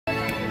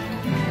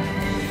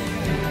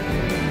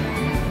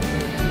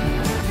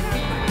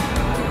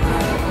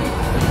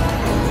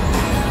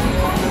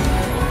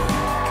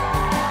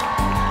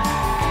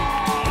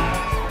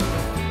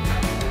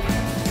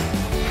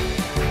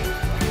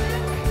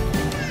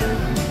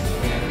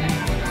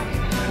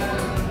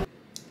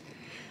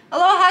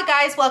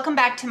guys, welcome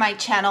back to my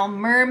channel.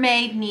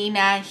 Mermaid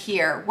Nina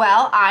here.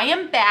 Well, I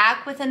am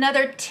back with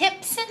another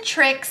tips and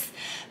tricks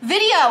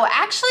video.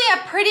 Actually,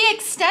 a pretty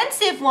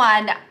extensive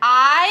one.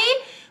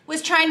 I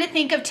was trying to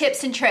think of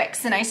tips and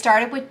tricks, and I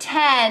started with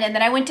 10, and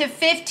then I went to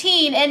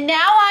 15, and now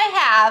I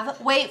have,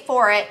 wait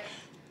for it,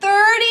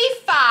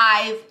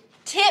 35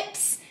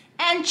 tips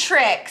and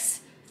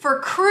tricks for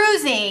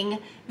cruising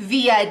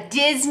via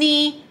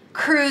Disney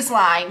Cruise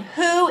Line.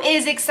 Who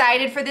is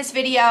excited for this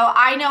video?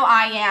 I know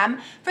I am.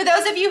 For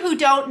those of you who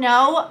don't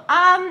know,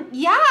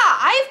 yeah,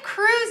 I've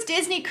cruised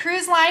Disney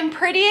Cruise Line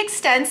pretty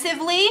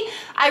extensively.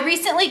 I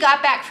recently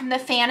got back from the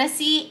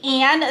Fantasy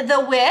and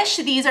the Wish.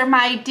 These are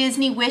my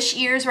Disney Wish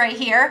ears right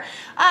here.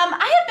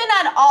 I have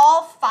been on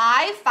all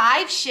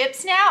five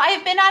ships now. I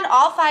have been on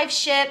all 5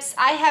 ships.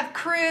 I have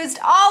cruised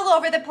all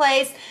over the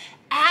place.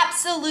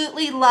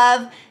 Absolutely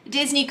love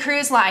Disney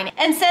Cruise Line.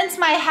 And since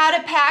my how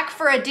to pack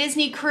for a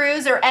Disney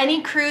cruise or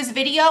any cruise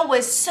video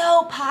was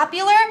so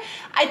popular,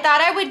 I thought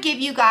I would give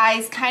you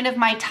guys kind of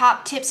my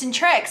top tips and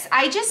tricks.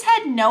 I just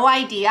had no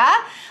idea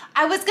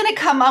I was gonna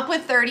come up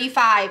with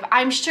 35.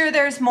 I'm sure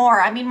there's more.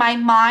 I mean, my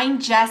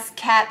mind just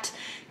kept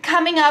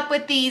coming up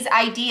with these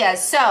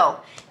ideas.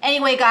 So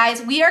anyway,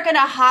 guys, we are gonna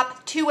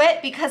hop to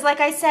it because like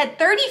I said,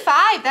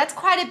 35, that's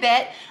quite a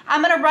bit.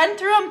 I'm gonna run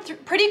through them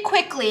pretty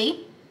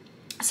quickly.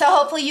 So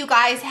hopefully you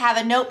guys have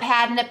a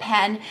notepad and a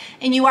pen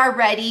and you are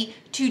ready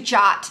to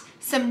jot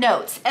some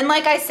notes. And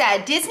like I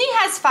said, Disney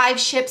has 5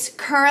 ships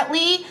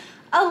currently.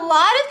 A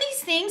lot of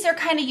these things are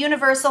kind of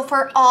universal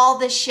for all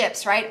the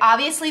ships, right?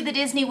 Obviously the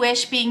Disney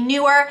Wish being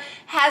newer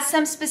has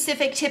some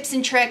specific tips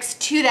and tricks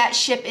to that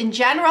ship in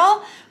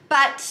general,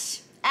 but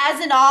as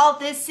in all,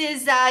 this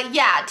is,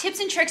 yeah, tips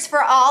and tricks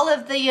for all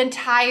of the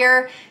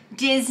entire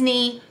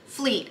Disney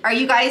fleet. Are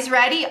you guys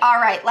ready? All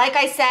right, like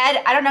I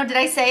said, I don't know, did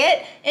I say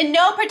it? In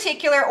no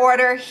particular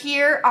order,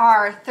 here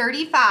are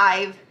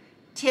 35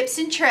 tips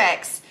and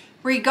tricks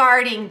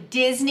regarding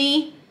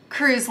Disney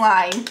Cruise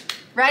Line.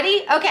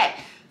 Ready? Okay,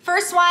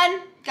 first one,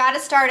 gotta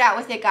start out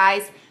with it,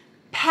 guys.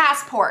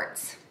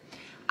 Passports.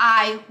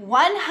 I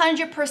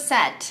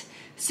 100%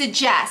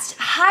 suggest,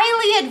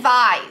 highly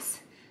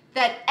advise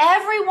that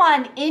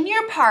everyone in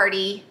your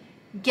party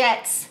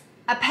gets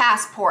a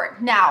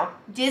passport. Now,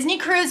 Disney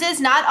cruises,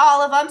 not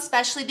all of them,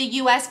 especially the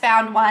US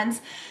bound ones,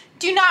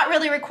 do not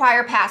really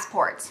require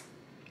passports.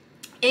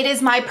 It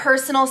is my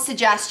personal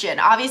suggestion.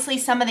 Obviously,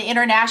 some of the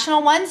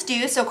international ones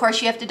do, so of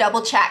course you have to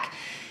double check.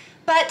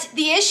 But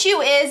the issue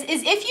is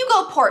if you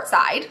go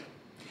portside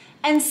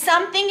and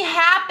something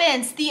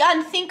happens, the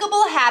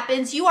unthinkable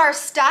happens, you are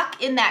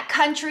stuck in that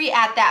country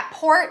at that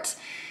port,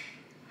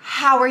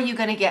 how are you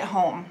gonna get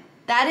home?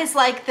 That is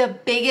like the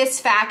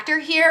biggest factor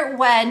here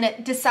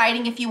when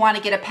deciding if you want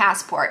to get a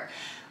passport.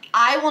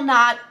 I will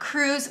not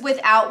cruise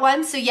without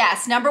one. So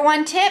yes, number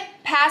 1 tip,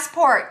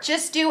 passport.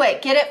 Just do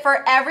it. Get it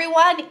for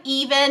everyone,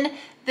 even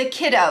the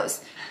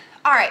kiddos.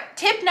 All right,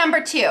 tip number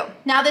 2.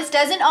 Now this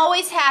doesn't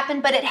always happen,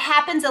 but it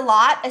happens a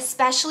lot,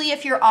 especially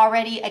if you're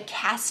already a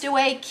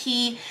Castaway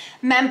Key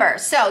member.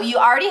 So you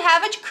already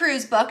have a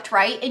cruise booked,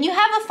 right? And you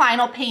have a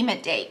final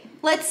payment date.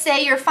 Let's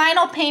say your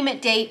final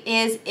payment date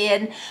is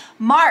in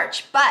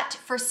March, but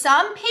for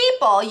some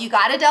people, you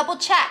gotta double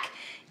check.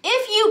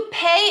 If you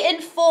pay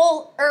in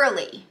full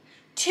early,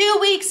 2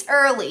 weeks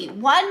early,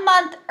 1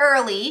 month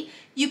early,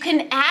 you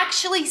can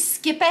actually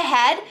skip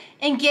ahead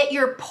and get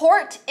your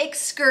port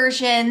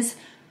excursions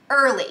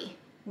early.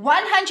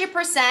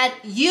 100%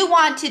 you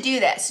want to do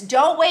this.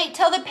 Don't wait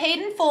till the paid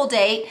in full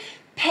date.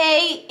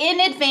 Pay in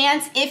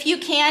advance if you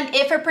can,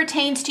 if it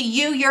pertains to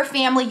you, your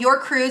family, your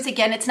cruise.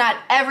 Again, it's not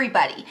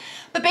everybody.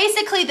 But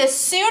basically, the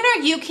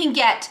sooner you can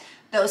get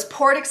those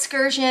port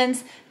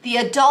excursions, the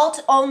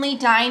adult-only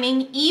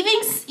dining,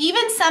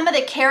 even some of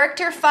the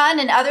character fun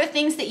and other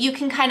things that you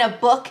can kind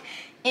of book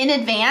in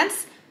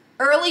advance,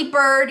 early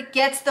bird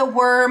gets the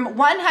worm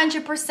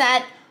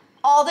 100%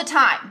 all the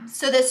time.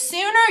 So the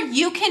sooner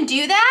you can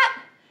do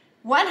that,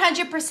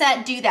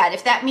 100% do that.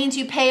 If that means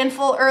you pay in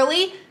full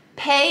early,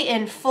 pay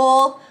in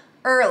full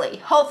early.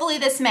 Hopefully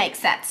this makes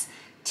sense.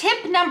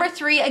 Tip number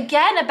 3,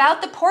 again,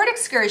 about the port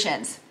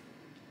excursions.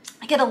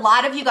 I get a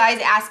lot of you guys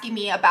asking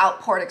me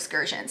about port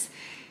excursions.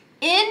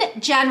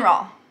 In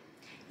general,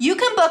 you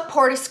can book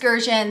port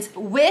excursions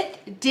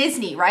with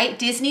Disney, right?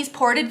 Disney's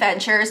Port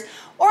Adventures,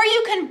 or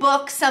you can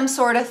book some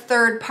sort of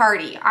third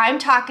party. I'm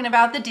talking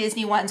about the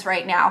Disney ones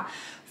right now.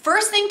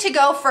 First thing to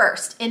go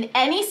first in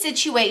any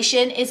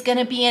situation is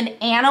gonna be an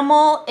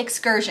animal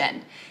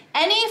excursion.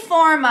 Any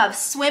form of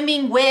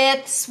swimming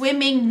with,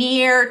 swimming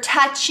near,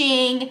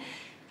 touching,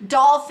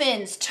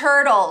 dolphins,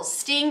 turtles,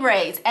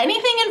 stingrays,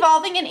 anything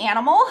involving an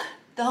animal,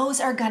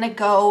 those are gonna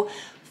go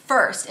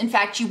first. In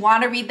fact, you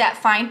wanna read that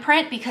fine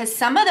print because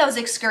some of those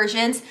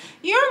excursions,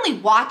 you're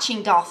only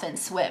watching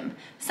dolphins swim.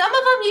 Some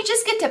of them you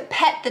just get to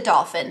pet the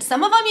dolphin.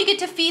 Some of them you get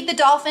to feed the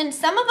dolphin.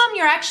 Some of them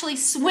you're actually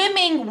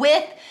swimming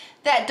with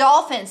that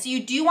dolphin. So you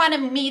do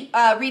wanna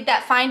read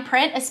that fine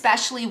print,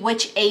 especially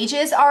which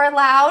ages are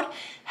allowed,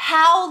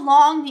 how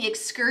long the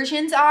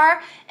excursions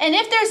are, and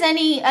if there's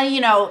any,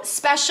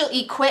 special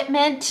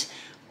equipment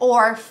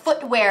or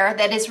footwear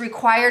that is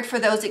required for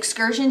those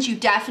excursions, you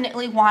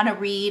definitely want to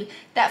read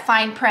that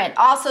fine print.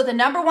 Also, the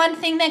number one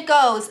thing that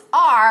goes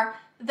are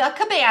the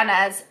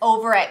cabanas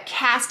over at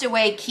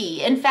Castaway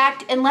Cay. In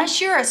fact, unless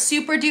you're a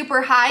super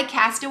duper high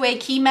Castaway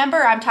Cay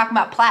member, I'm talking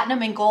about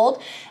platinum and gold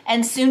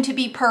and soon to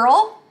be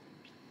pearl,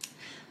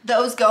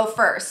 those go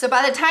first. So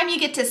by the time you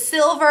get to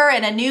silver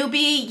and a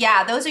newbie,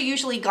 yeah, those are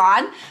usually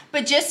gone.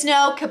 But just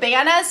know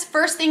cabanas,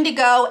 first thing to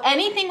go.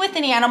 Anything with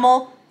an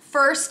animal,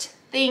 first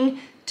thing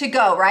to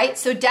go, right?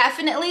 So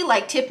definitely,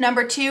 like tip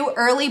number 2,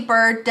 early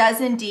bird does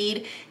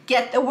indeed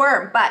get the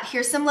worm. But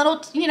here's some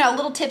little,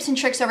 little tips and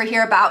tricks over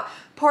here about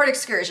port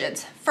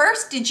excursions.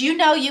 First, did you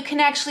know you can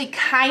actually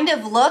kind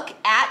of look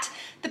at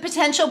the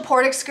potential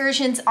port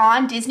excursions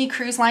on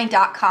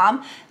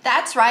DisneyCruiseLine.com?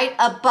 That's right,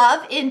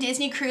 above in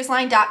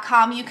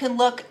DisneyCruiseLine.com, you can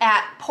look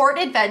at port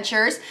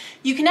adventures.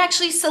 You can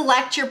actually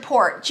select your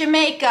port,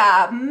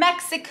 Jamaica,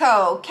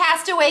 Mexico,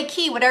 Castaway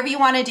Cay, whatever you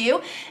want to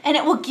do, and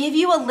it will give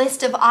you a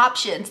list of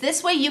options.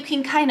 This way you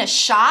can kind of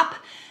shop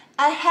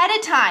ahead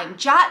of time,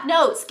 jot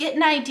notes, get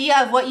an idea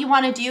of what you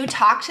want to do,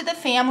 talk to the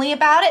family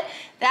about it.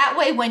 That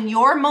way when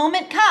your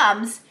moment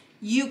comes,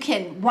 you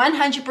can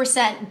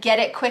 100% get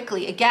it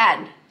quickly.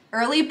 Again,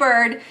 early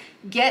bird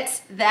gets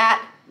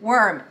that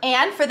worm.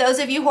 And for those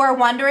of you who are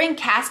wondering,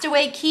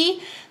 Castaway Cay,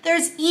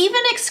 there's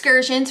even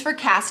excursions for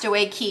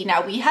Castaway Cay.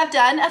 Now, we have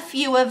done a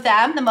few of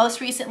them. The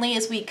most recently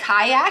is we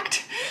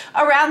kayaked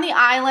around the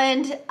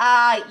island.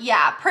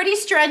 Yeah, pretty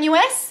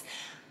strenuous,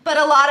 but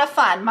a lot of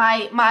fun.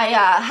 My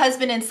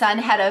husband and son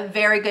had a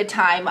very good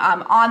time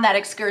on that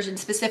excursion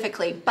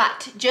specifically.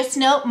 But just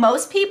note,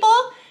 most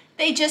people,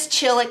 they just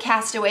chill at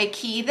Castaway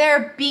Cay.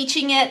 They're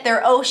beaching it,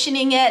 they're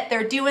oceaning it,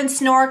 they're doing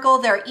snorkel,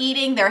 they're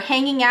eating, they're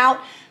hanging out,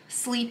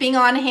 sleeping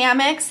on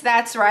hammocks.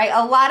 That's right.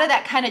 A lot of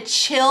that kind of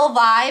chill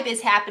vibe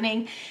is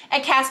happening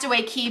at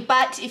Castaway Cay.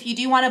 But if you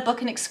do want to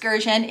book an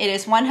excursion, it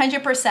is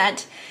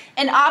 100%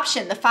 an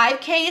option. The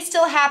 5K is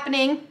still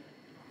happening,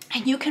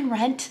 and you can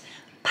rent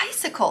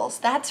bicycles.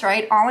 That's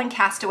right, all in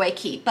Castaway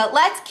Cay. But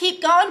let's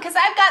keep going because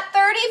I've got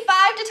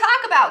 35 to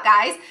talk about,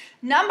 guys.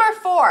 Number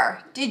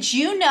 4, did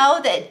you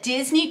know that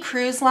Disney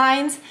Cruise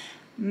Line's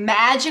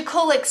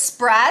Magical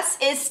Express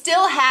is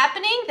still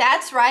happening?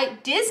 That's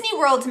right, Disney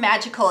World's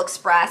Magical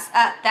Express,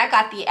 that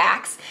got the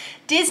axe.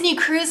 Disney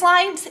Cruise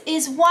Lines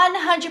is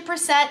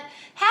 100%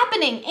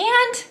 happening,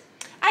 and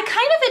I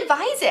kind of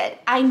advise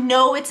it. I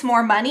know it's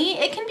more money.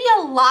 It can be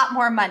a lot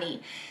more money,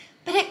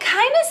 but it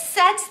kind of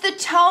sets the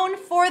tone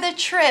for the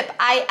trip.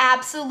 I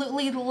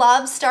absolutely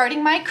love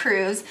starting my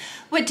cruise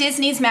with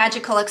Disney's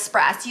Magical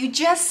Express. You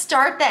just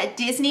start that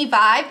Disney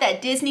vibe,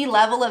 that Disney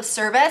level of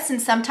service,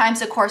 and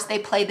sometimes, of course, they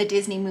play the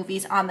Disney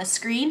movies on the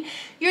screen.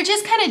 You're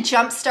just kind of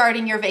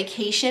jump-starting your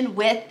vacation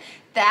with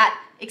that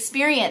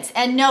experience.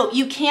 And note,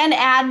 you can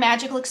add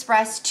Magical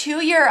Express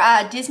to your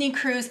Disney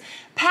cruise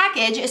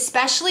package,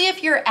 especially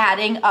if you're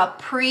adding a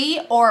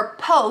pre or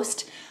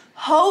post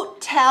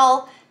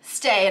hotel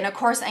stay. And of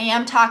course, I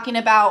am talking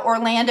about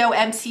Orlando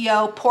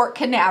MCO Port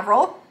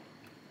Canaveral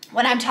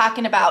when I'm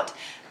talking about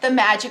the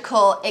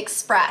Magical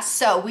Express.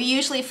 So we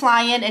usually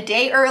fly in a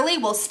day early.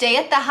 We'll stay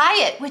at the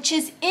Hyatt, which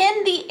is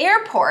in the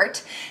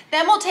airport.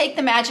 Then we'll take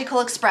the Magical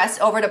Express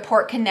over to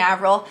Port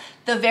Canaveral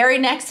the very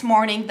next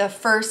morning, the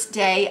first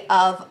day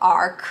of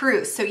our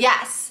cruise. So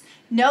yes,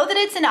 know that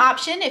it's an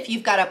option if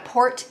you've got a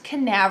Port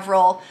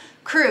Canaveral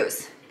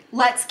cruise.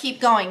 Let's keep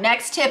going.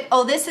 Next tip.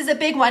 Oh, this is a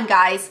big one,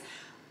 guys.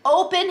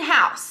 Open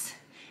house.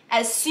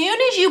 As soon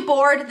as you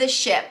board the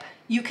ship,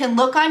 you can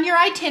look on your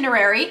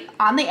itinerary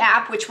on the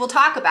app, which we'll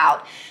talk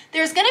about.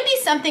 There's going to be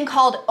something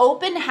called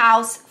open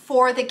house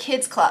for the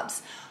kids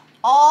clubs.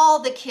 All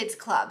the kids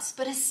clubs,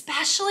 but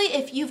especially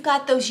if you've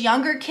got those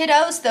younger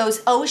kiddos,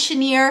 those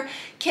Oceaneer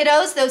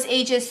kiddos, those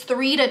ages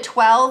 3 to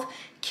 12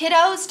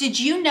 kiddos. Did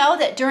you know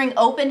that during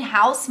open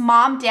house,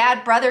 mom,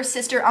 dad, brother,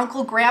 sister,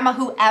 uncle, grandma,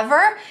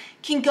 whoever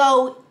can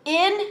go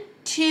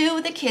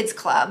into the kids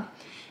club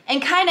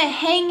and kind of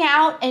hang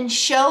out and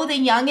show the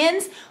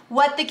youngins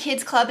what the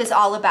kids club is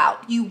all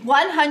about? You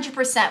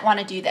 100% want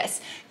to do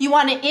this. You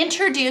want to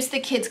introduce the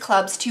kids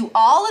clubs to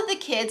all of the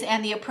kids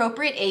and the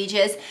appropriate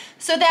ages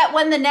so that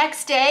when the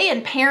next day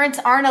and parents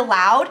aren't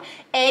allowed,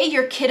 A,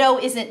 your kiddo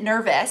isn't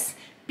nervous,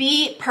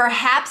 B,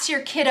 perhaps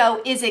your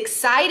kiddo is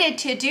excited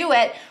to do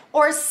it,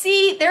 or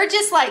C, they're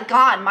just like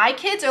gone. My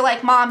kids are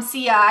like, Mom,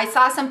 see ya, I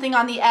saw something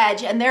on the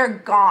edge, and they're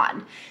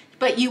gone.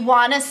 But you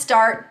want to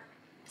start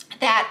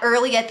that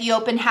early at the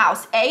open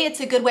house. A, it's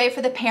a good way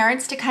for the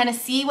parents to kind of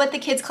see what the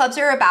kids clubs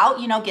are about,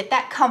 you know, get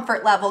that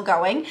comfort level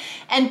going.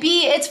 And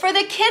B, it's for the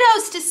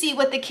kiddos to see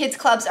what the kids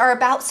clubs are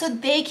about so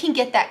they can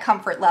get that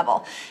comfort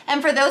level.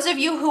 And for those of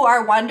you who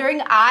are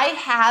wondering, I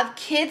have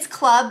kids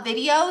club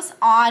videos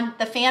on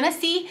the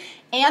Fantasy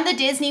and the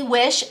Disney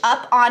Wish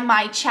up on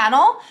my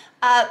channel.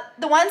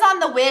 The ones on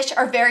the Wish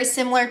are very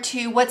similar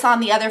to what's on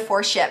the other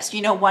 4 ships,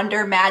 you know,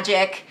 Wonder,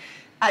 Magic,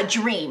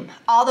 Dream.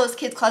 All those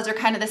kids clubs are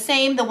kind of the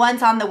same. The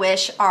ones on the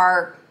Wish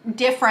are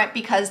different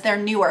because they're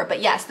newer.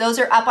 But yes, those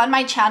are up on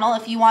my channel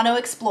if you want to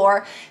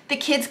explore the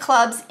kids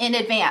clubs in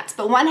advance.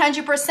 But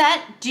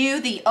 100% do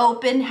the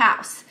open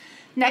house.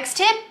 Next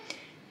tip,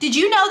 did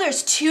you know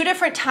there's 2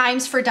 different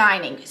times for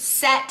dining?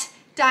 Set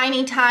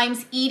dining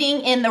times,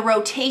 eating in the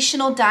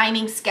rotational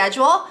dining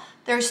schedule.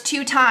 There's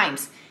 2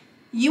 times.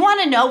 You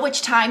want to know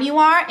which time you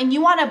are, and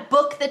you want to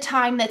book the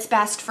time that's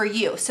best for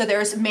you. So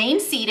there's main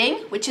seating,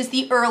 which is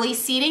the early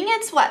seating.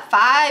 It's what,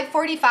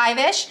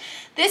 5:45-ish?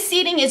 This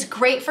seating is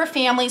great for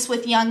families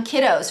with young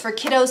kiddos, for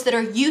kiddos that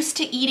are used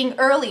to eating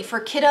early,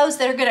 for kiddos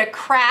that are going to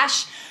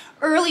crash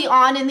early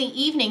on in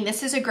the evening.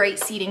 This is a great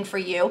seating for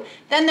you.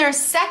 Then there's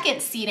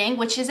second seating,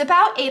 which is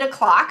about 8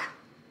 o'clock.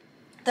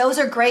 Those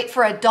are great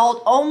for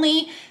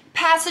adult-only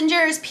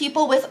passengers,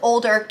 people with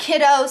older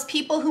kiddos,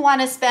 people who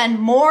want to spend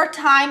more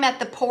time at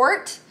the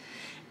port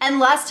and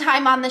less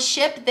time on the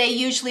ship. They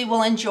usually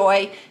will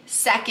enjoy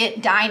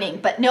second dining.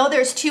 But no,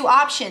 there's 2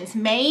 options,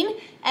 main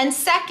and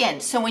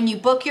second. So when you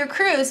book your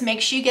cruise,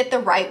 make sure you get the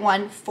right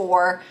one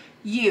for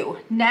you.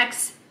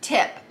 Next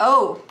tip.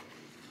 Oh,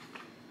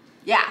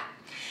 yeah.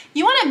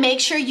 You want to make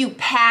sure you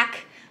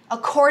pack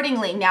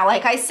accordingly. Now,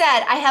 like I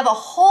said, I have a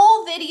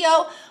whole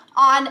video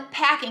on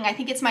packing. I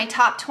think it's my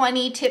top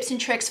 20 tips and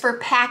tricks for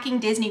packing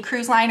Disney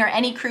Cruise Line or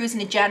any cruise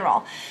in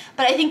general.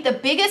 But I think the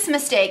biggest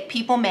mistake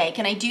people make,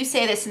 and I do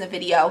say this in the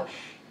video,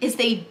 is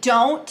they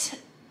don't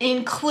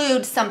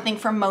include something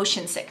for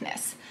motion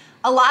sickness.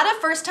 A lot of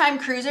first-time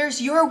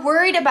cruisers, you're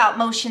worried about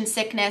motion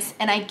sickness,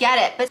 and I get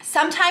it, but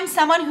sometimes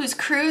someone who's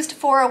cruised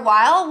for a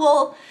while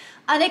will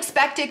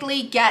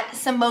unexpectedly get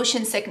some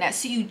motion sickness.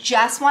 So you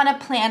just want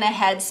to plan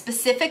ahead.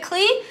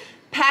 Specifically,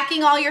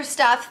 packing all your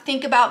stuff,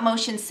 think about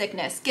motion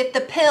sickness. Get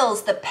the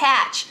pills, the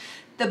patch,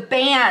 the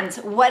bands,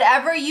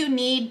 whatever you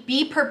need,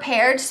 be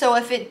prepared. So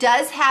if it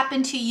does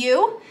happen to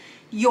you,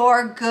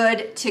 you're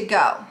good to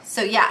go.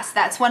 So yes,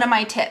 that's one of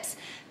my tips.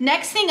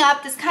 Next thing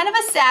up is kind of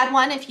a sad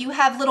one if you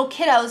have little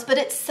kiddos, but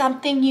it's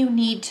something you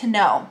need to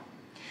know.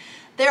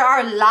 There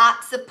are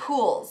lots of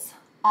pools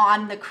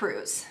on the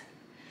cruise,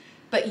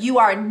 but you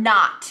are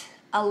not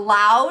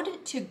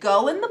allowed to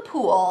go in the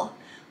pool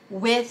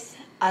with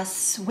a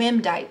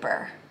swim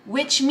diaper,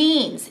 which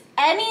means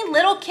any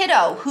little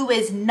kiddo who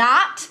is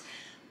not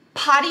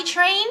potty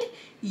trained,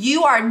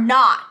 you are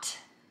not,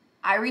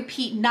 I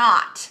repeat,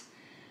 not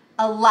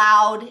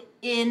allowed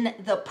in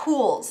the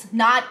pools,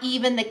 not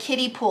even the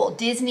kiddie pool.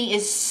 Disney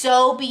is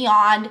so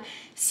beyond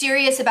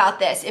serious about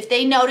this. If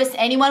they notice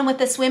anyone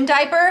with a swim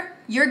diaper,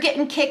 you're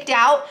getting kicked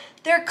out.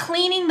 They're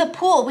cleaning the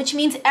pool, which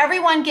means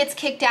everyone gets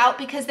kicked out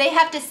because they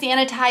have to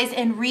sanitize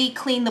and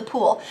re-clean the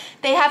pool.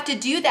 They have to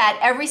do that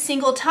every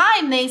single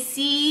time they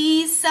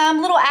see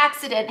some little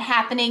accident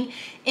happening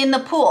in the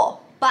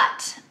pool.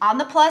 But on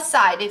the plus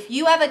side, if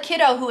you have a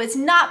kiddo who is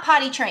not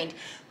potty trained,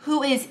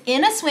 who is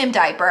in a swim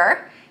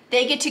diaper,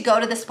 they get to go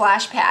to the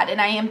splash pad.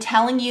 And I am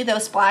telling you,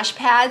 those splash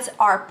pads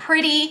are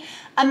pretty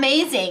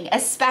amazing,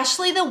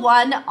 especially the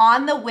one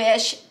on the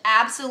Wish.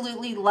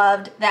 Absolutely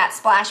loved that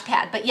splash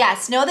pad. But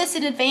yes, know this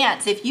in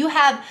advance. If you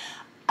have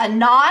a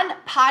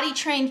non-potty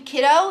trained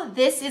kiddo,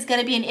 this is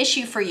gonna be an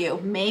issue for you.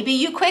 Maybe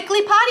you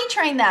quickly potty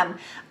train them.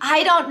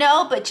 I don't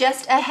know, but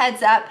just a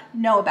heads up,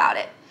 know about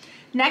it.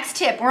 Next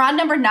tip, we're on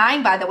number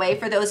 9, by the way,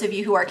 for those of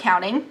you who are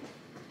counting.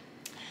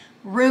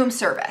 Room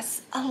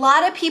service. A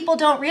lot of people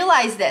don't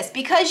realize this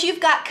because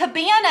you've got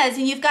cabanas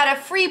and you've got a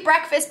free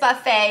breakfast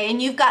buffet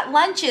and you've got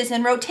lunches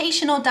and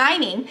rotational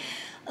dining.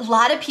 A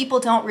lot of people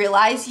don't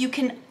realize you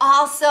can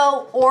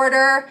also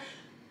order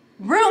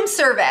room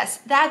service.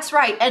 That's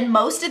right. And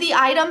most of the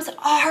items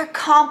are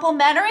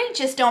complimentary.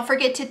 Just don't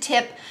forget to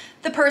tip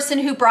the person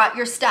who brought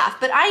your stuff.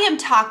 But I am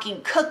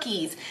talking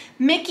cookies,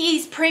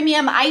 Mickey's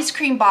premium ice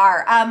cream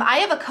bar. I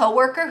have a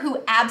coworker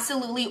who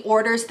absolutely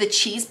orders the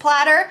cheese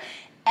platter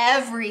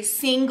every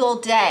single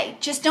day.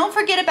 Just don't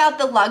forget about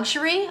the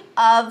luxury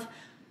of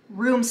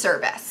room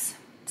service.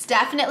 It's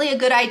definitely a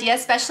good idea,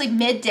 especially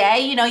midday.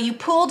 You know, you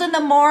pooled in the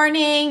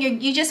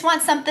morning, you just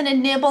want something to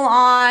nibble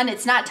on.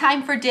 It's not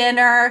time for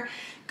dinner.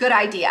 Good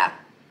idea.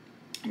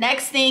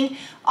 Next thing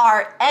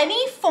are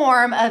any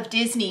form of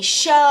Disney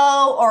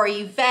show or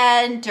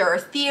event or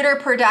theater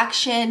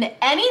production,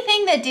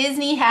 anything that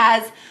Disney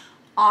has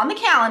on the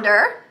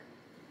calendar.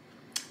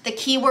 The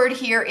key word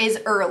here is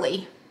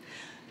early.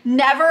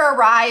 Never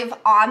arrive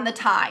on the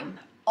time,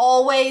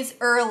 always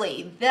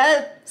early.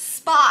 The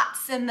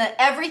spots and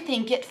the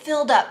everything get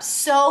filled up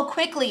so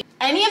quickly.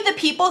 Any of the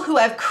people who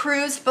have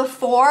cruised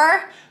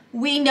before,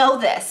 we know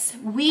this.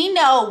 We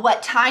know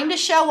what time to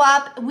show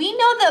up. We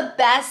know the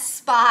best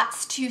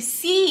spots to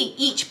see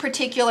each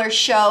particular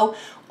show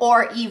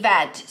or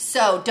event.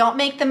 So don't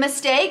make the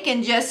mistake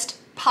and just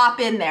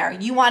pop in there.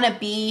 You want to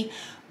be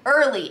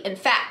early. In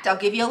fact, I'll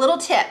give you a little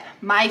tip.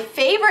 My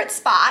favorite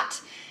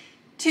spot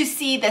to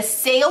see the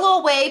sail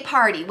away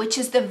party, which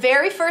is the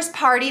very first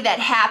party that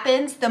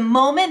happens the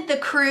moment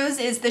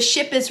the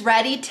ship is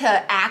ready to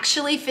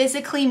actually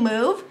physically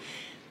move.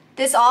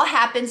 This all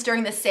happens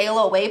during the sail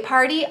away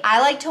party.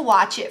 I like to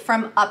watch it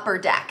from upper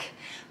deck.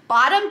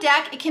 Bottom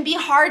deck, it can be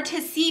hard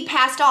to see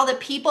past all the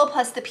people,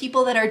 plus the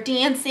people that are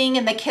dancing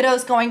and the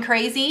kiddos going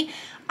crazy.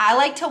 I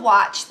like to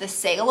watch the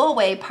sail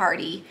away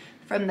party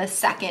from the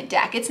second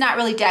deck. It's not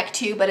really deck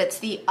 2, but it's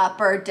the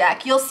upper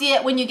deck. You'll see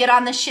it when you get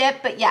on the ship,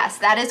 but yes,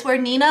 that is where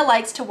Nina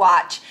likes to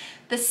watch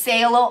the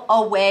sail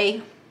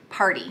away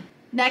party.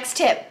 Next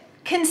tip,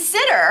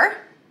 consider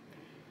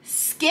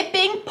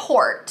skipping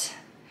port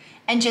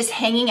and just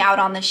hanging out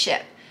on the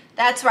ship.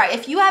 That's right.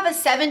 If you have a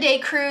 7-day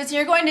cruise and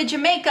you're going to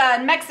Jamaica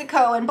and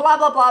Mexico and blah,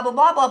 blah, blah, blah,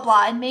 blah, blah,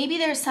 blah, and maybe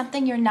there's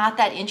something you're not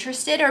that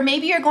interested, or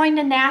maybe you're going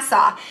to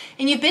NASA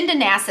and you've been to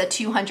NASA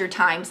 200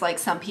 times like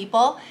some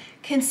people,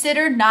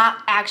 consider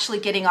not actually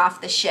getting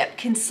off the ship.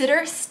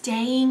 Consider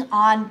staying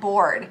on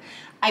board.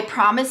 I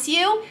promise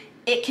you,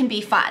 it can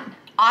be fun.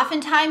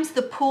 Oftentimes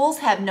the pools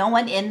have no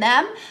one in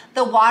them.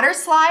 The water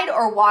slide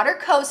or water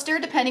coaster,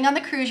 depending on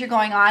the cruise you're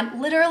going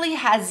on, literally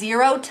has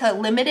 0 to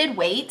limited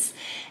waits,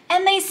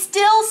 and they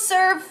still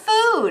serve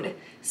food.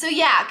 So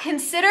yeah,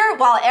 consider,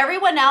 while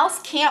everyone else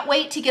can't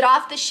wait to get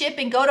off the ship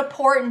and go to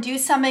port and do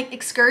some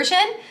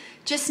excursion,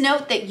 just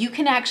note that you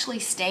can actually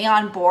stay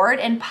on board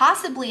and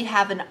possibly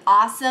have an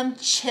awesome,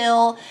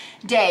 chill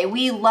day.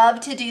 We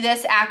love to do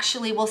this.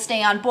 Actually, we'll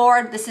stay on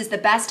board. This is the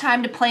best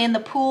time to play in the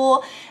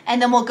pool,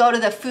 and then we'll go to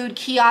the food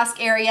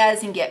kiosk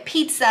areas and get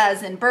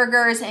pizzas and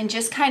burgers and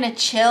just kind of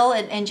chill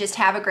and just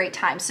have a great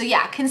time. So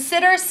yeah,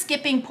 consider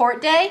skipping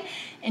port day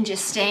and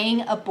just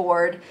staying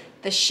aboard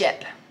the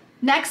ship.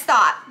 Next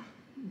thought,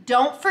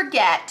 don't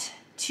forget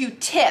to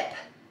tip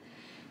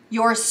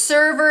your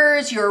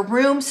servers, your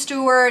room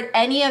steward,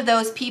 any of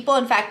those people.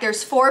 In fact,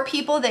 there's 4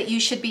 people that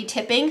you should be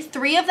tipping.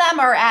 3 of them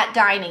are at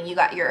dining. You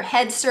got your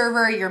head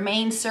server, your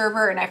main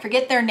server, and I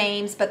forget their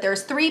names, but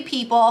there's 3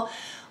 people.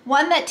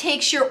 One that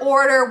takes your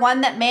order, one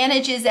that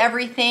manages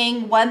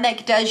everything, one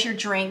that does your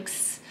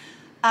drinks,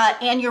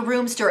 and your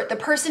room steward. The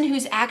person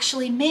who's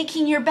actually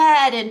making your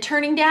bed and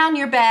turning down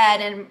your bed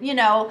and, you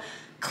know,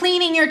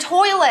 cleaning your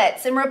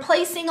toilets and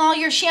replacing all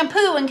your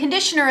shampoo and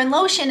conditioner and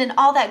lotion and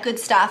all that good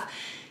stuff.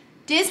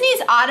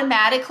 Disney's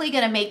automatically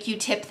going to make you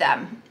tip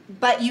them,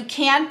 but you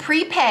can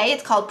prepay.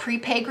 It's called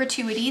prepay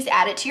gratuities.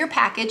 Add it to your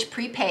package,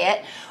 prepay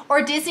it,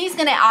 or Disney's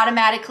going to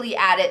automatically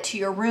add it to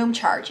your room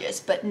charges.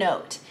 But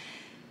note,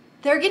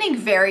 they're getting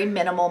very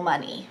minimal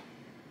money.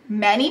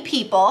 Many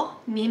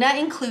people, Nina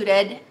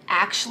included,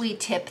 actually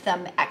tip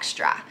them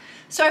extra.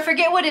 So I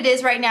forget what it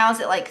is right now. Is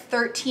it like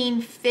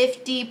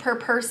 $13.50 per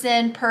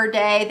person per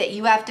day that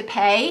you have to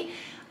pay?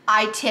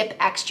 I tip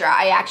extra.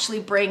 I actually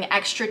bring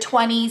extra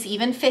 20s,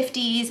 even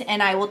 50s,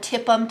 and I will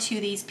tip them to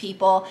these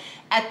people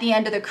at the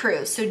end of the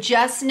cruise. So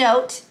just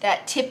note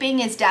that tipping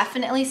is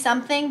definitely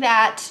something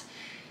that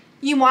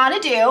you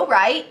want to do,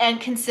 right?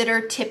 And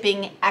consider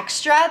tipping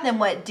extra than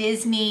what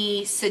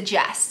Disney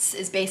suggests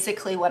is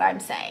basically what I'm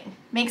saying.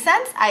 Make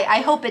sense? I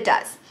hope it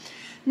does.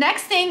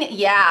 Next thing,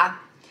 yeah.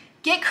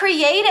 Get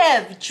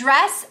creative,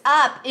 dress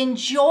up,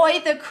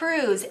 enjoy the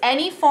cruise.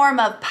 Any form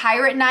of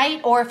pirate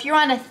night, or if you're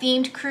on a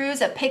themed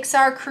cruise, a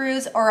Pixar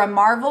cruise or a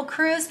Marvel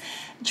cruise,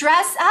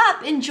 dress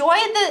up, enjoy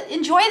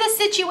the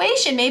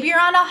situation. Maybe you're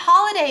on a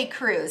holiday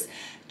cruise.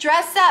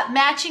 Dress up,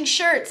 matching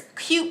shirts,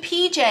 cute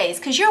PJs,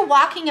 because you're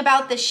walking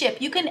about the ship.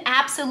 You can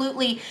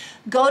absolutely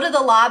go to the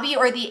lobby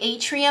or the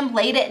atrium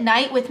late at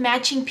night with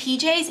matching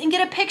PJs and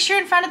get a picture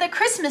in front of the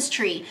Christmas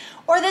tree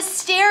or the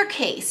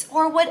staircase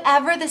or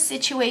whatever the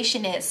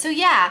situation is. So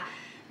yeah,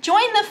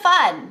 join the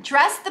fun,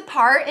 dress the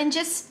part, and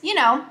just, you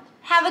know,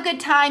 have a good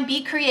time,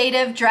 be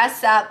creative,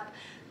 dress up,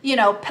 you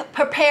know,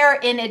 prepare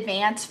in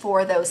advance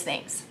for those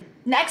things.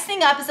 Next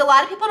thing up is, a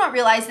lot of people don't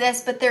realize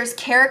this, but there's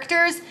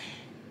characters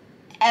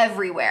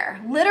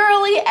everywhere.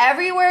 Literally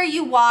everywhere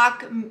you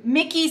walk.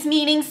 Mickey's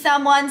meeting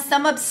someone,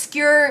 some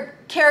obscure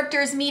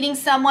characters meeting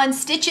someone,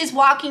 Stitch is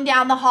walking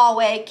down the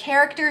hallway.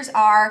 Characters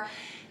are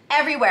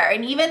everywhere.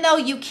 And even though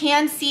you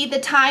can see the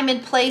time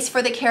and place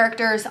for the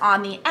characters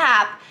on the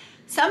app,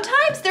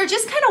 sometimes they're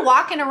just kind of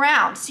walking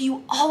around. So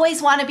you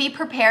always want to be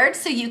prepared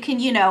so you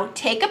can, you know,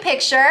 take a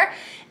picture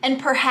and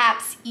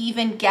perhaps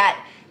even get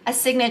a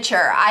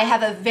signature. I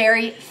have a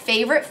very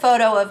favorite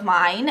photo of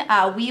mine.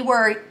 We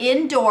were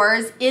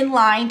indoors in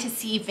line to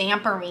see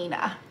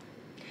Vampirina,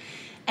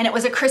 and it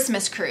was a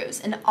Christmas cruise.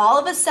 And all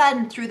of a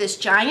sudden, through this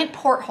giant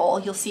porthole,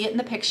 you'll see it in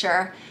the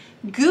picture,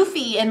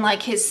 Goofy in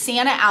like his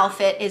Santa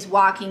outfit is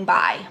walking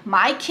by.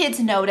 My kids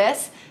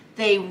notice,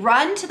 they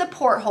run to the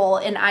porthole,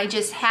 and I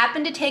just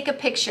happened to take a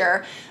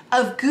picture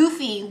of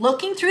Goofy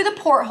looking through the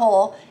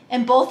porthole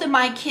and both of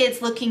my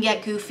kids looking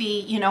at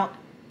Goofy, you know,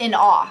 in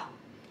awe.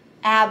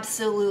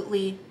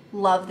 Absolutely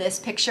love this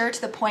picture to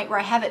the point where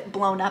I have it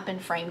blown up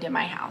and framed in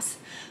my house.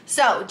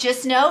 So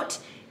just note,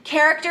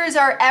 characters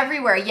are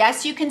everywhere.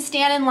 Yes, you can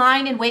stand in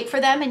line and wait for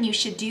them, and you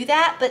should do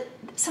that, but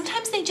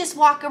sometimes they just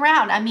walk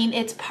around. I mean,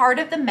 it's part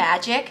of the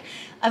magic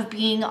of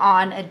being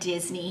on a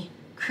Disney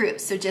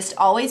cruise. So just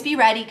always be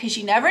ready, because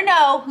you never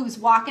know who's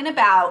walking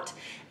about,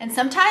 and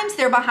sometimes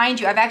they're behind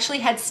you. I've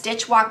actually had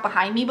Stitch walk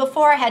behind me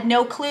before. I had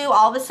no clue.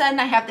 All of a sudden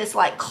I have this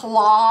like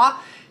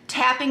claw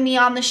tapping me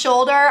on the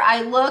shoulder.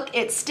 I look,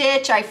 it's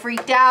Stitch. I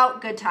freaked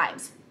out. Good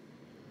times.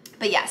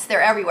 But yes,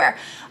 they're everywhere.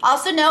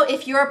 Also note,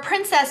 if you're a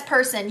princess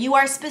person, you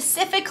are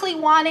specifically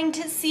wanting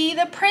to see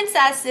the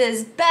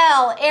princesses,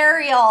 Belle,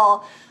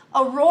 Ariel,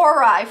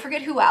 Aurora, I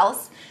forget who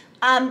else.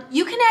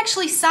 You can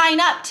actually sign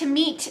up to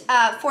meet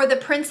for the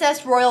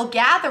Princess Royal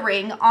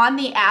Gathering on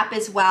the app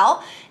as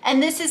well.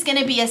 And this is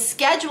gonna be a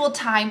scheduled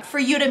time for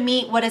you to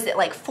meet, what is it,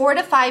 like 4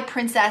 to 5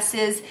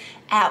 princesses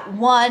at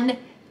one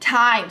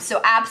time.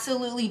 So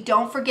absolutely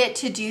don't forget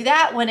to do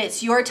that when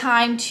it's your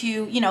time to,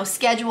 you know,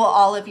 schedule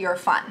all of your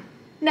fun.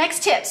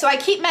 Next tip, so I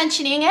keep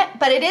mentioning it,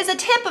 but it is a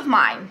tip of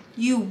mine.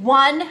 You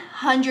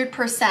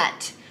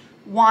 100%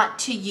 want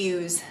to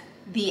use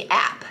the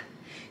app.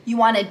 You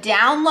want to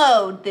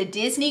download the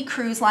Disney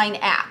Cruise Line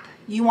app.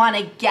 You want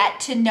to get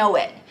to know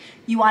it.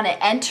 You want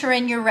to enter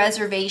in your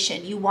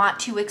reservation. You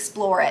want to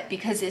explore it,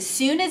 because as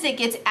soon as it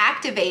gets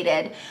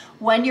activated,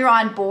 when you're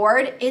on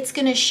board, it's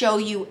going to show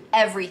you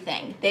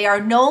everything. They are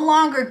no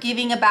longer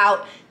giving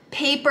about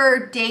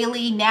paper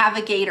daily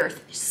navigator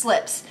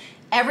slips.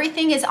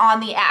 Everything is on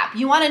the app.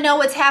 You want to know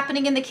what's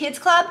happening in the kids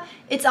club?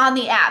 It's on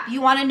the app.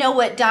 You want to know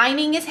what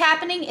dining is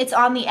happening? It's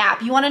on the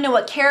app. You want to know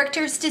what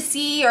characters to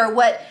see or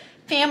what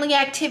family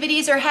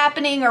activities are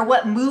happening or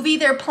what movie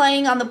they're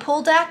playing on the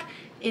pool deck?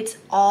 It's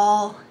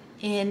all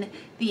in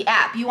the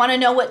app. You want to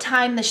know what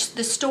time the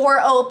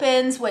store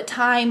opens, what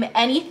time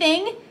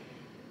anything?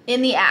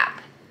 In the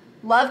app.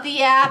 Love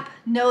the app,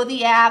 know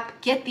the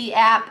app, get the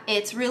app.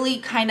 It's really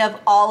kind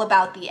of all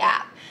about the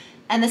app.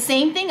 And the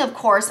same thing, of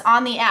course,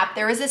 on the app,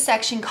 there is a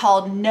section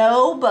called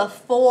Know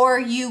Before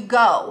You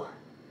Go.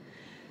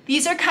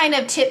 These are kind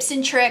of tips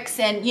and tricks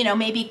and, you know,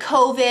 maybe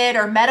COVID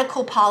or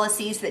medical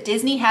policies that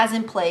Disney has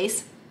in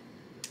place.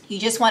 You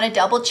just want to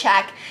double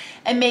check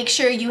and make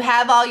sure you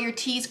have all your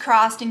T's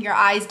crossed and your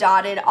I's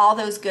dotted, all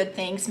those good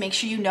things. Make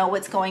sure you know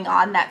what's going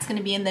on. That's going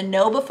to be in the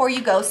Know Before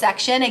You Go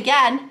section,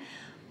 again,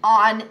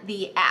 on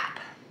the app.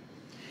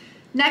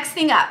 Next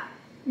thing up.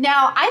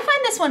 Now, I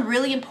find this one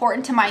really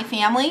important to my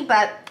family,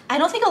 but I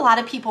don't think a lot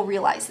of people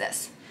realize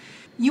this.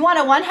 You want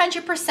to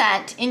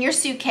 100% in your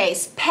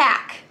suitcase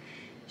pack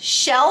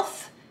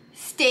shelf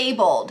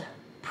stabled,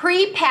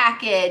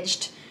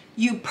 pre-packaged,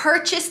 you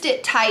purchased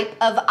it type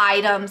of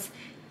items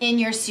in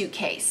your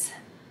suitcase.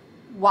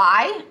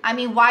 Why? I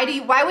mean,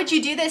 why would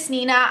you do this,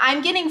 Nina?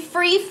 I'm getting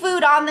free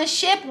food on the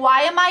ship.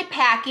 Why am I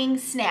packing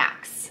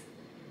snacks?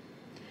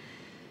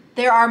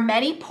 There are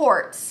many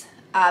ports,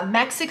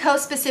 Mexico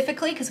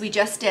specifically, because we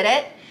just did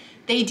it.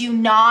 They do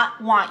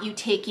not want you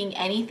taking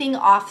anything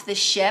off the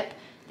ship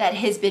that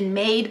has been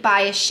made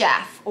by a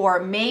chef or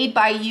made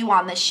by you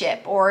on the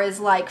ship or is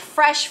like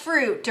fresh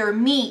fruit or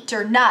meat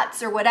or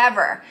nuts or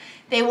whatever.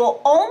 They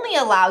will only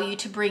allow you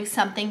to bring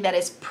something that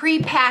is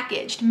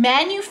pre-packaged,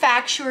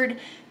 manufactured,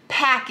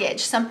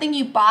 packaged, something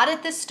you bought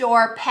at the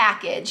store,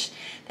 packaged.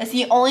 That's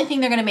the only thing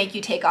they're going to make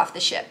you take off the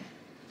ship.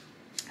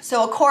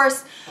 So of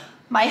course,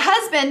 my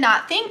husband,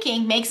 not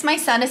thinking, makes my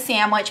son a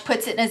sandwich,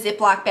 puts it in a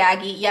Ziploc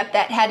baggie. Yep,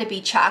 that had to be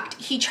chucked.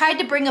 He tried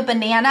to bring a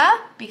banana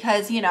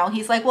because, you know,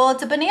 he's like, well,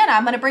 it's a banana.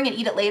 I'm going to bring it,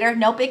 eat it later.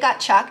 Nope, it got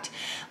chucked.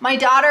 My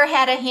daughter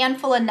had a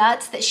handful of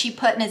nuts that she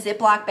put in a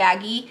Ziploc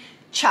baggie,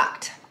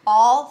 chucked,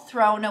 all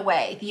thrown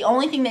away. The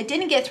only thing that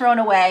didn't get thrown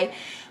away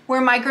were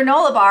my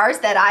granola bars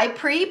that I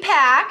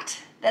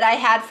pre-packed that I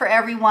had for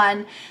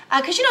everyone.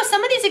 Because, you know,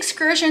 some of these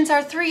excursions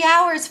are 3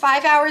 hours,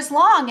 5 hours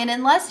long. And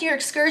unless your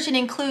excursion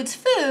includes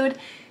food,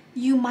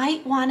 you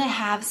might want to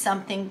have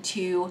something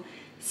to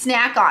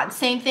snack on.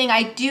 Same thing,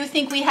 I do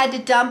think we had to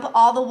dump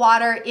all the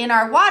water in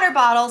our water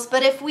bottles,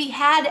 but if we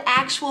had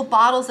actual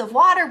bottles of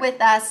water with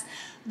us,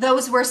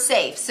 those were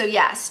safe. So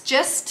yes,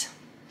 just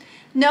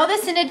know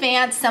this in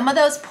advance. Some of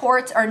those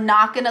ports are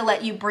not going to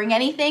let you bring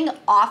anything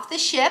off the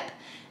ship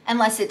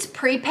unless it's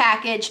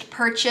pre-packaged,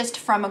 purchased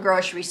from a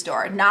grocery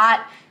store.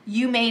 Not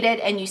you made it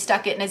and you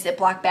stuck it in a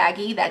Ziploc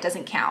baggie. That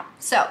doesn't count.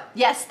 So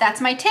yes,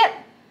 that's my tip.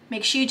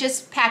 Make sure you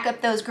just pack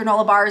up those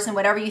granola bars and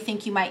whatever you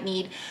think you might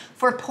need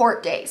for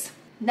port days.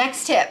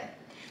 Next tip,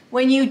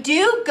 when you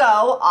do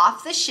go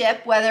off the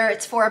ship, whether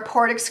it's for a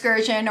port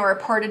excursion or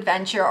a port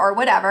adventure or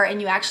whatever,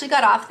 and you actually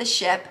got off the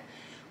ship,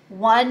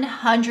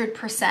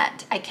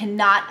 100%, I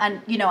cannot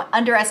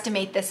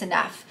underestimate this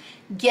enough.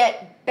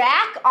 Get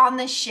back on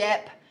the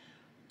ship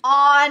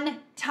on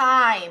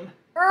time.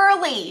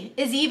 Early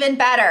is even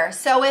better.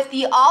 So if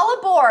the all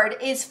aboard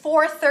is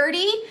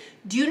 4:30,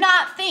 do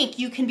not think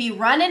you can be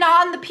running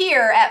on the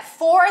pier at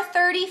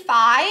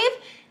 4:35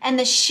 and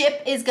the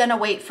ship is gonna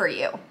wait for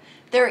you.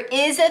 There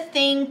is a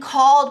thing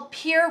called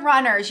pier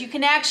runners. You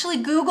can actually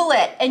Google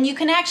it and you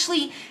can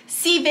actually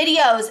see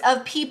videos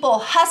of people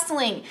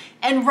hustling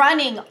and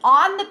running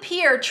on the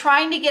pier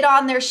trying to get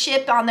on their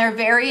ship on their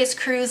various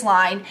cruise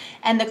line,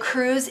 and the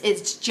cruise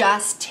is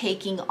just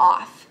taking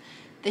off.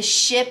 The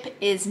ship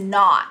is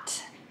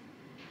not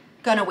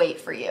gonna wait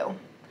for you.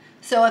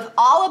 So if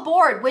all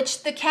aboard,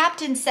 which the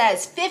captain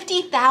says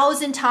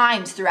 50,000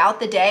 times throughout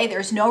the day,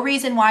 there's no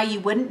reason why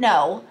you wouldn't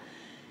know.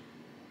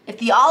 If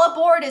the all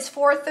aboard is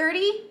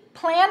 4:30,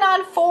 Plan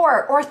on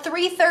 4 or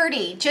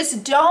 3:30.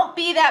 Just don't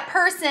be that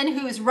person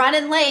who's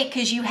running late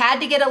because you had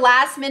to get a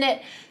last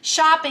minute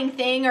shopping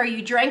thing or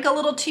you drank a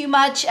little too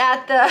much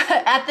at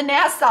the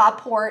Nassau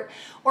port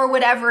or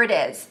whatever it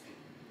is.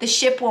 The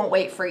ship won't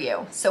wait for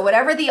you. So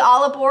whatever the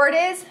all aboard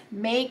is,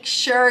 make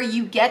sure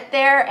you get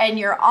there and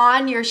you're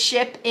on your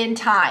ship in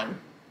time.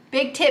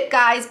 Big tip,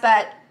 guys,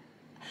 but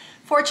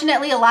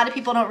fortunately a lot of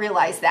people don't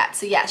realize that.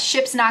 So yes,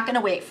 ship's not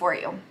gonna wait for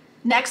you.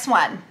 Next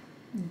one,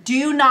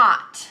 do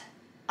not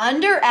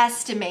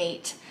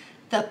underestimate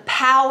the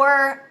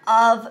power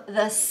of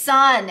the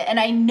sun. And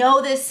I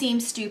know this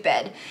seems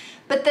stupid,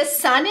 but the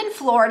sun in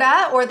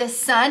Florida or the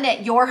sun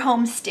at your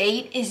home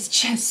state is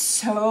just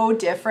so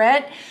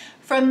different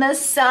from the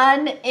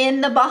sun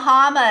in the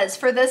Bahamas,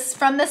 from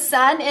the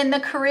sun in the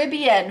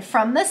Caribbean,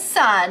 from the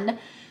sun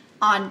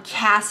on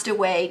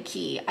Castaway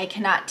Cay. I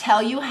cannot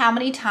tell you how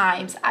many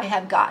times I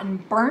have gotten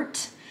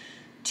burnt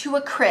to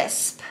a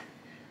crisp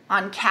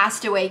on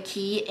Castaway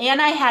Cay, and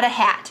I had a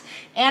hat,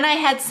 and I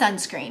had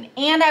sunscreen,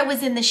 and I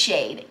was in the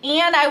shade,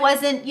 and I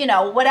wasn't, you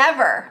know,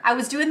 whatever. I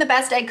was doing the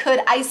best I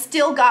could. I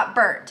still got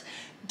burnt.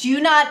 Do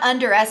not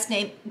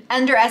underestimate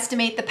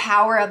the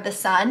power of the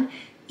sun,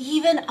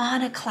 even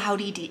on a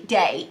cloudy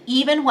day,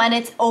 even when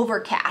it's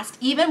overcast,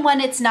 even when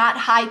it's not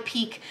high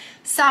peak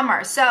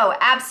summer. So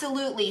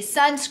absolutely,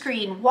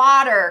 sunscreen,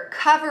 water,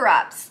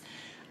 cover-ups.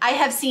 I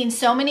have seen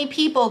so many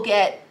people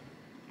get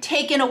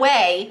taken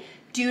away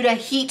due to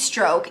heat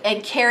stroke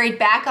and carried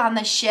back on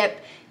the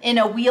ship in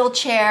a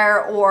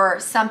wheelchair or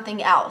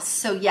something else.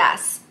 So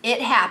yes,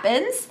 it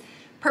happens.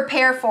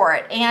 Prepare for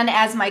it. And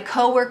as my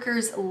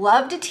coworkers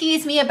love to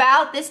tease me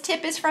about, this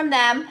tip is from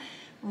them,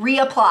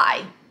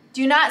 reapply.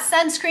 Do not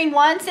sunscreen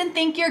once and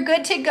think you're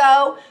good to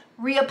go.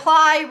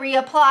 Reapply,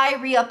 reapply,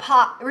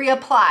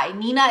 reapply.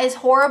 Nina is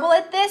horrible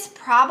at this,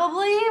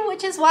 probably,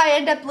 which is why I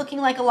end up looking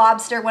like a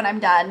lobster when I'm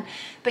done.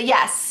 But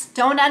yes,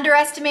 don't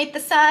underestimate the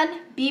sun.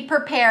 Be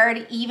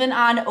prepared even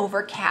on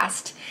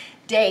overcast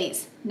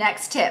days.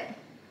 Next tip.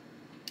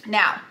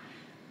 Now,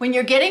 when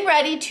you're getting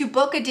ready to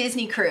book a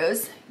Disney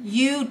cruise,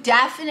 you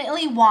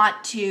definitely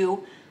want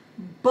to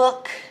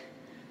book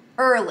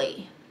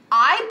early.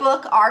 I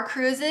book our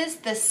cruises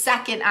the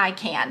second I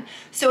can.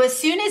 So as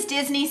soon as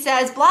Disney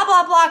says, blah,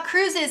 blah, blah,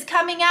 cruises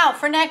coming out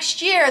for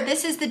next year,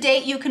 this is the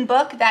date you can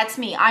book, that's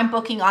me. I'm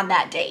booking on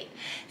that date.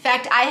 In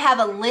fact, I have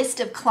a list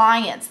of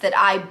clients that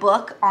I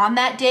book on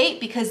that date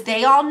because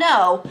they all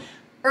know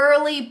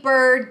early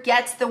bird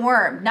gets the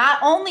worm. Not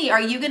only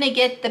are you gonna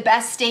get the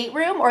best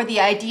stateroom or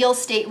the ideal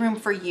stateroom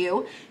for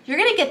you, you're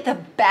gonna get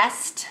the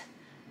best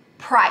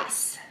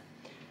price.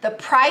 The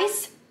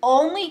price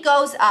only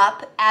goes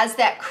up as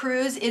that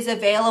cruise is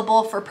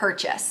available for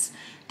purchase.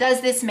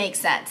 Does this make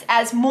sense?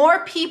 As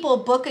more people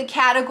book a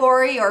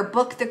category or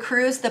book the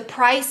cruise, the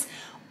price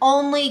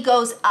only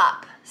goes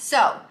up.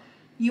 So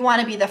you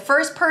want to be the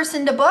first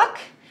person to book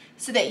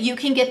so that you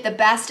can get the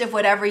best of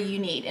whatever you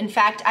need. In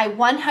fact, I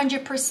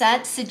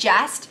 100%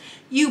 suggest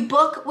you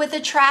book with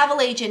a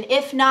travel agent.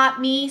 If not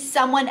me,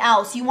 someone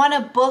else. You want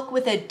to book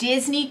with a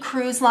Disney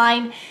Cruise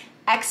Line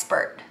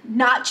expert,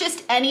 not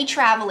just any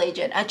travel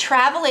agent, a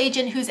travel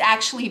agent who's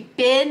actually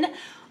been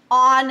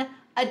on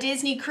a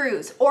Disney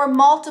cruise or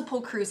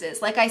multiple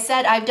cruises. Like I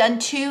said, I've done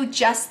 2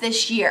 just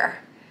this year.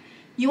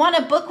 You want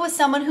to book with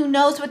someone who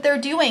knows what they're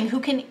doing,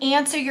 who can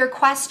answer your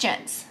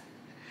questions.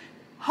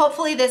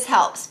 Hopefully this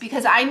helps,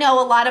 because I know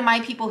a lot of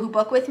my people who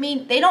book with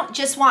me, they don't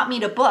just want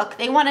me to book.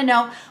 They want to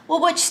know, well,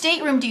 which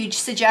stateroom do you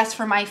suggest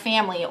for my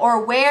family?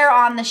 Or where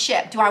on the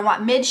ship? Do I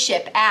want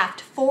midship,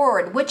 aft,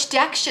 forward? Which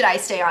deck should I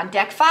stay on?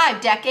 Deck 5,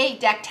 deck 8,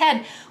 deck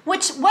 10?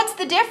 What's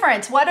the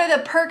difference? What are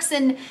the perks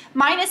and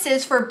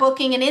minuses for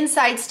booking an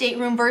inside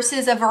stateroom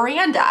versus a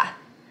veranda?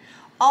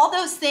 All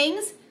those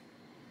things,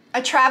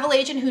 a travel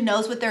agent who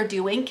knows what they're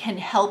doing can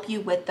help you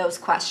with those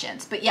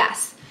questions. But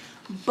yes,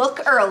 book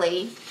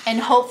early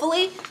and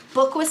hopefully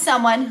book with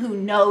someone who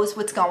knows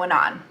what's going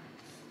on.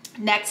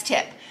 Next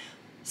tip.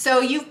 So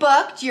you've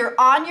booked, you're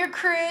on your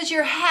cruise,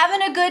 you're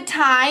having a good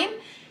time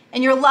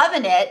and you're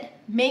loving it.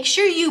 Make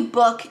sure you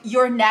book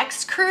your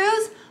next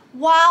cruise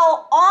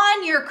while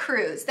on your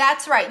cruise.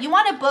 That's right. You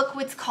want to book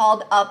what's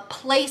called a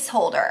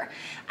placeholder.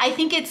 I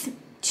think it's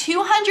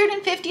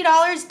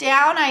 $250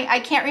 down. I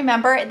can't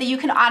remember that you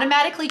can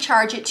automatically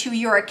charge it to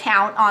your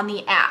account on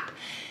the app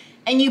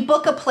and you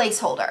book a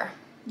placeholder.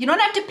 You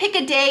don't have to pick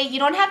a date. You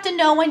don't have to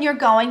know when you're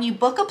going. You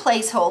book a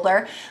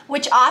placeholder,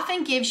 which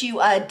often gives you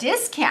a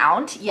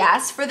discount,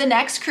 yes, for the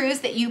next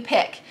cruise that you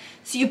pick.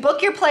 So you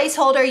book your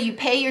placeholder, you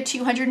pay your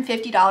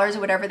 $250 or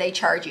whatever they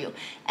charge you.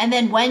 And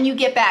then when you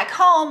get back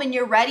home and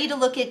you're ready to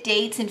look at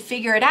dates and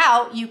figure it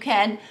out, you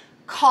can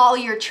call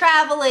your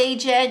travel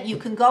agent, you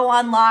can go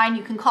online,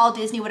 you can call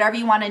Disney, whatever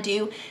you want to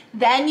do.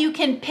 Then you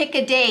can pick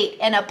a date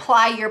and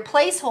apply your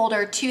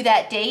placeholder to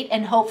that date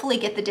and hopefully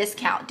get the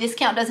discount.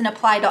 Discount doesn't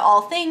apply to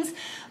all things,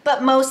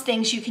 but most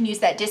things you can use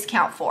that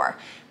discount for.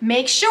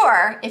 Make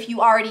sure if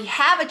you already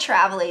have a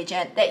travel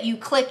agent that you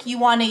click you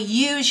want to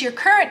use your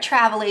current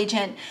travel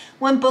agent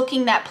when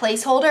booking that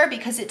placeholder,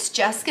 because it's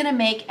just going to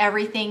make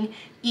everything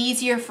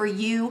easier for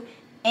you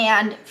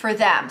and for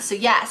them. So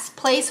yes,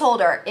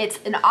 placeholder, it's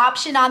an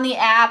option on the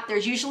app.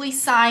 There's usually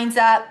signs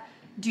up,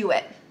 do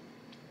it.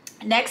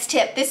 Next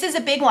tip, this is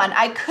a big one.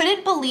 I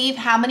couldn't believe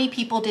how many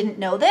people didn't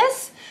know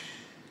this,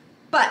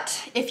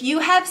 but if you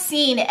have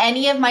seen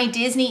any of my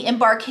Disney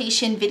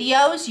embarkation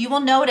videos, you will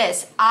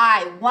notice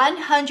I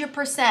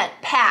 100%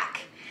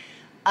 pack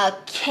a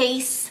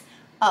case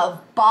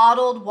of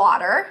bottled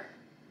water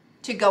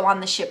to go on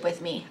the ship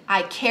with me.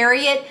 I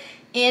carry it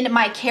in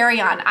my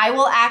carry-on. I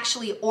will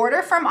actually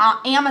order from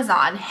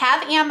Amazon,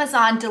 have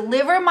Amazon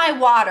deliver my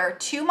water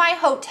to my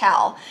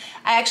hotel.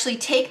 I actually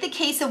take the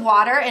case of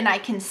water and I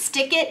can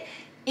stick it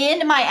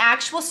in my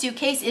actual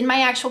suitcase, in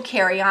my actual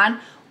carry-on,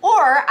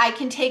 or I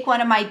can take one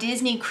of my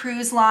Disney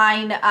Cruise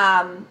Line,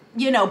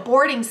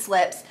 boarding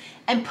slips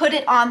and put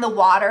it on the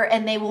water,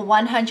 and they will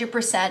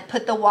 100%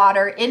 put the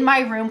water in my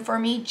room for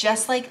me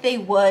just like they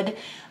would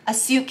a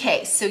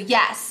suitcase. So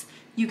yes,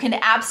 you can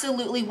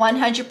absolutely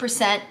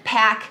 100%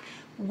 pack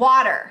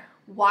water.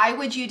 Why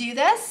would you do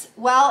this?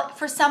 Well,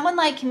 for someone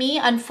like me,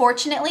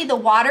 unfortunately, the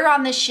water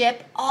on the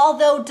ship,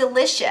 although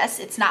delicious,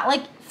 it's not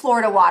like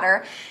Florida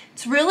water,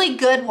 it's really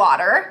good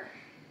water,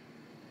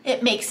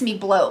 it makes me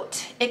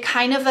bloat. It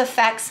kind of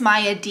affects my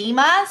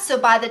edema. So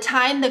by the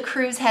time the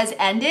cruise has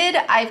ended,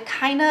 I've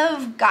kind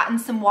of gotten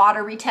some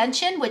water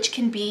retention, which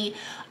can be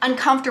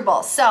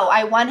uncomfortable. So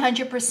I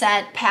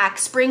 100% pack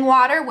spring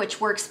water,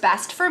 which works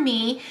best for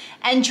me,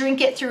 and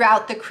drink it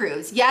throughout the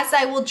cruise. Yes,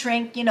 I will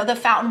drink, the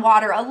fountain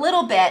water a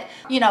little bit.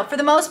 For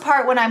the most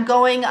part, when I'm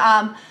going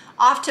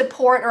off to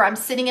port or I'm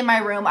sitting in my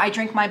room, I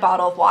drink my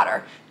bottle of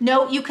water.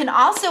 Note, you can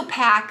also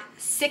pack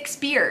 6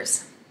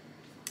 beers.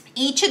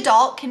 Each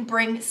adult can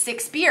bring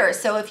 6 beers.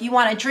 So if you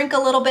want to drink a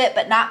little bit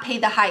but not pay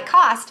the high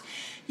cost,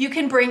 you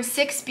can bring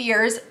 6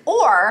 beers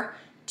or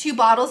 2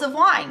 bottles of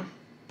wine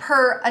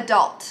per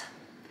adult.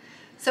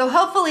 So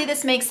hopefully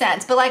this makes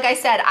sense. But like I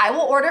said, I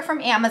will order from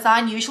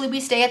Amazon. Usually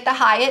we stay at the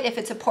Hyatt if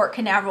it's a Port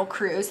Canaveral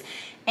cruise.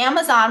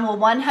 Amazon will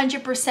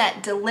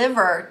 100%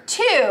 deliver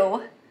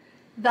to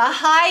the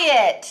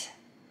Hyatt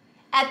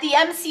at the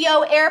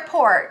MCO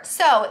airport.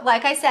 So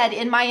like I said,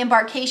 in my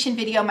embarkation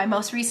video, my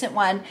most recent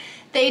one,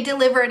 they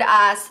delivered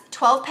us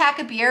 12-pack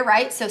of beer,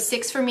 right? So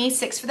 6 for me,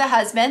 6 for the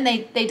husband.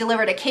 They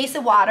delivered a case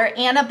of water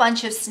and a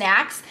bunch of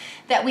snacks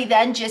that we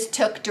then just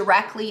took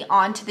directly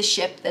onto the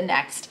ship the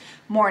next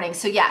morning.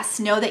 So yes,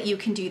 know that you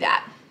can do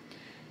that.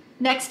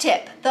 Next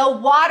tip, the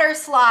water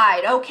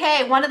slide.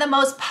 Okay, one of the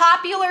most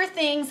popular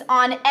things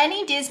on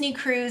any Disney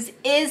cruise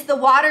is the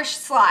water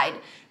slide.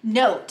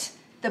 Note,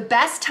 the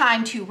best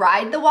time to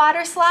ride the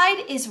water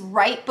slide is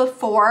right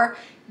before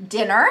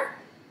dinner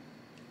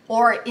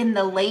or in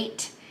the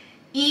late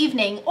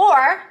evening,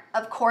 or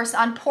of course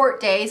on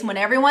port days when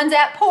everyone's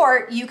at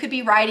port, you could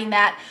be riding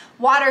that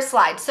water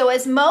slide. So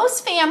as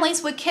most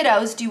families with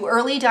kiddos do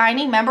early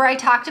dining, remember I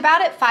talked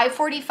about it,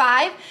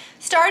 5:45,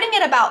 starting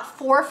at about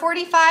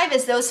 4:45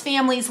 as those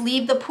families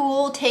leave the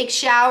pool, take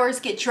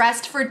showers, get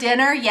dressed for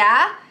dinner,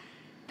 yeah?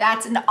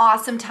 That's an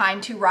awesome time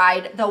to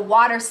ride the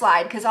water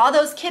slide because all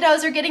those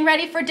kiddos are getting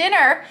ready for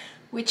dinner,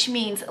 which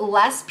means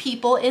less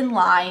people in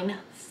line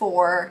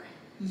for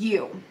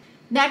you.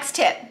 Next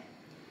tip,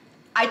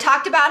 I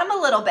talked about them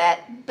a little bit,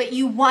 but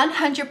you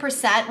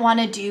 100% want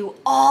to do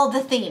all the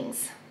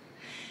things.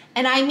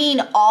 And I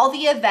mean all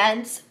the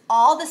events,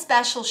 all the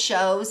special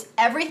shows,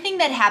 everything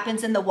that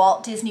happens in the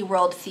Walt Disney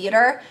World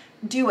Theater,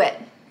 do it.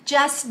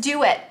 Just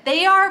do it.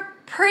 They are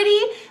pretty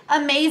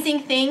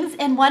amazing things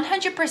and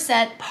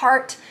 100%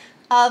 part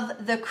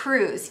of the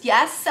cruise.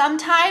 Yes,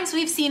 sometimes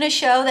we've seen a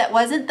show that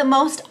wasn't the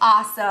most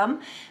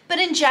awesome, but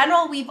in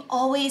general, we've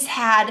always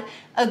had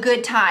a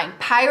good time.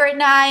 Pirate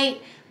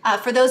Night,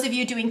 for those of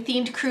you doing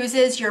themed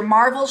cruises, your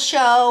Marvel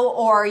show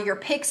or your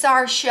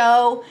Pixar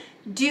show,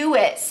 do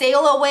it.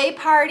 Sail Away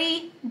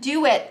Party,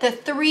 do it. The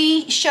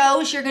 3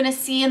 shows you're gonna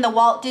see in the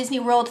Walt Disney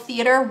World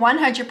Theater,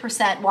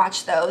 100%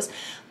 watch those.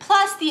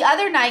 Plus the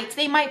other nights,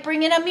 they might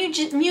bring in a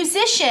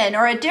musician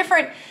or a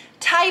different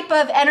type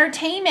of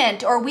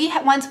entertainment, or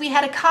once we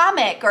had a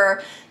comic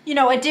or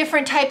a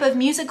different type of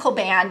musical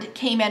band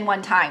came in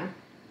one time.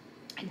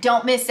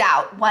 Don't miss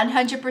out,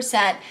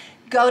 100%.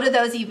 Go to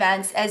those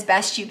events as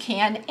best you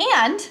can,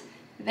 and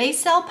they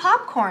sell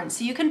popcorn,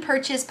 so you can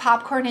purchase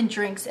popcorn and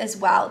drinks as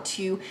well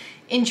to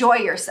enjoy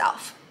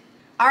yourself.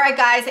 All right,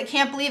 guys, I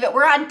can't believe it.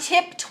 We're on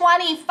tip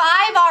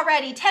 25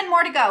 already, 10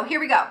 more to go. Here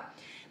we go.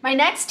 My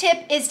next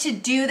tip is to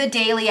do the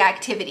daily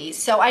activities.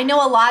 So I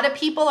know a lot of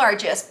people are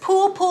just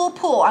pool, pool,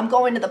 pool. I'm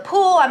going to the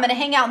pool, I'm gonna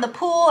hang out in the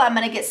pool, I'm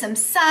gonna get some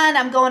sun,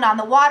 I'm going on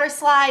the water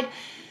slide.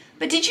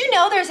 But did you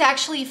know there's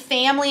actually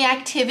family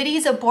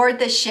activities aboard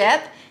the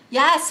ship?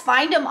 Yes,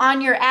 find them on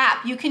your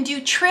app. You can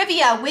do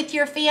trivia with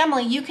your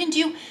family. You can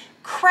do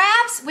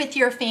crafts with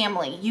your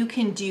family. You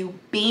can do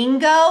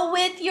bingo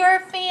with your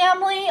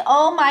family.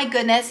 Oh my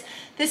goodness.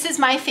 This is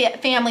my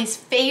family's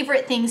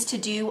favorite things to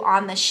do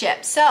on the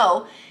ship.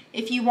 So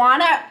if you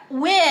want to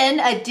win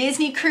a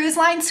Disney Cruise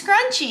Line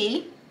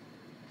scrunchie,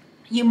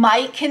 you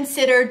might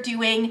consider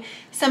doing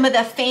some of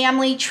the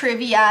family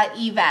trivia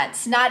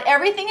events. Not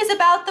everything is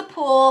about the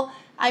pool.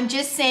 I'm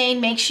just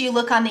saying make sure you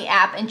look on the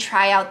app and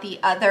try out the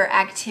other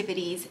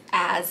activities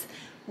as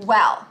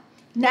well.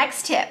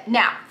 Next tip.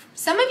 Now,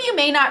 some of you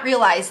may not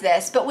realize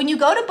this, but when you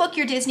go to book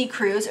your Disney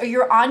cruise or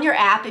you're on your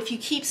app, if you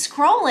keep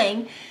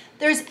scrolling,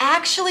 there's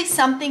actually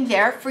something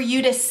there for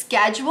you to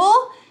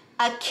schedule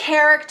a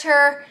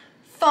character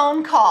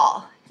phone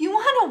call. You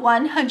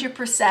want to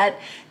 100%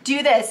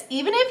 do this,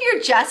 even if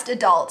you're just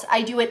adults.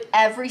 I do it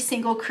every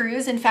single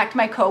cruise. In fact,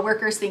 my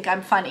coworkers think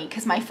I'm funny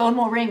because my phone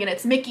will ring and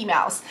it's Mickey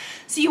Mouse.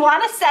 So you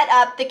want to set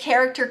up the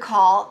character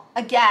call.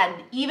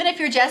 Again, even if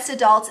you're just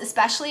adults,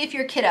 especially if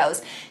you're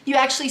kiddos, you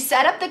actually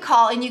set up the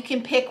call and you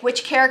can pick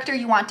which character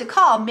you want to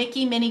call,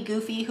 Mickey, Minnie,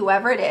 Goofy,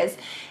 whoever it is.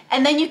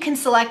 And then you can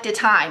select a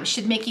time.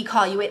 Should Mickey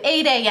call you at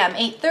 8 a.m.,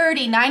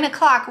 8:30, 9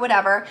 o'clock,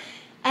 whatever.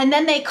 And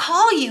then they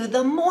call you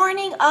the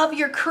morning of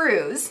your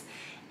cruise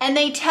and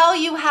they tell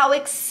you how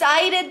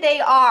excited they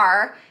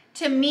are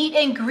to meet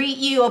and greet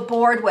you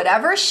aboard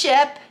whatever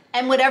ship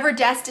and whatever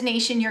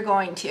destination you're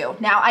going to.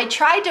 Now, I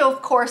tried to,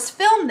 of course,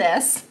 film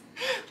this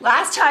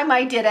last time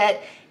I did it,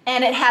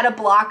 and it had a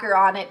blocker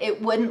on it. It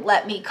wouldn't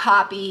let me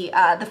copy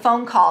the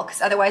phone call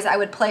because otherwise I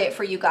would play it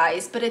for you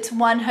guys, but it's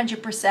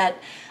 100%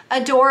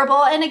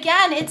 adorable. And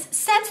again, it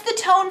sets the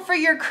tone for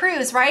your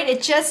cruise, right?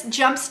 It just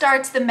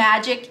jumpstarts the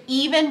magic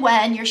even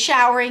when you're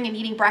showering and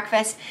eating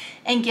breakfast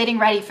and getting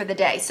ready for the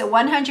day. So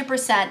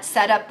 100%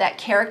 set up that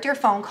character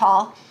phone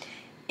call.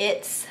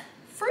 It's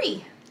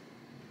free.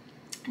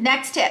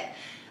 Next tip.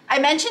 I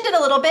mentioned it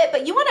a little bit,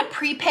 but you want to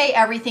prepay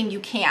everything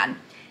you can.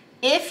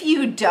 If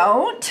you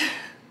don't,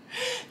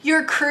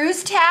 your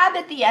cruise tab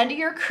at the end of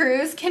your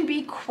cruise can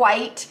be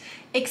quite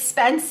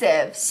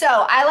expensive. So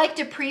I like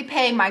to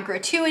prepay my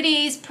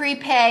gratuities,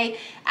 prepay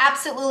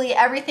absolutely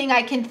everything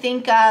I can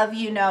think of,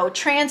 you know,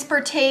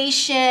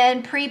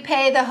 transportation,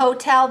 prepay the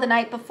hotel the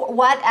night before,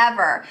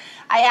 whatever.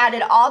 I add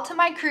it all to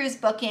my cruise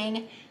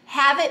booking,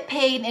 have it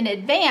paid in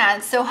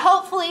advance. So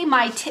hopefully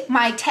my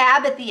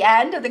tab at the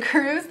end of the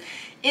cruise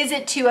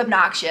isn't too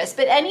obnoxious.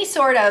 But any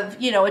sort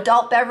of, you know,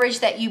 adult beverage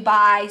that you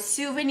buy,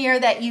 souvenir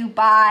that you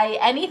buy,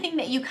 anything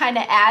that you kind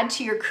of add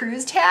to your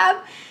cruise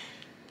tab,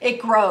 it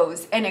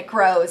grows and it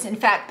grows. In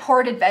fact,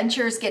 port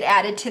adventures get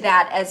added to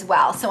that as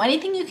well. So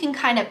anything you can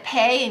kind of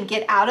pay and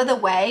get out of the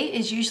way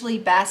is usually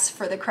best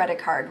for the credit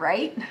card,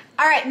 right?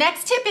 All right,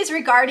 next tip is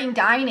regarding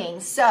dining.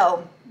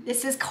 So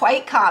this is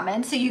quite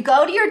common. So you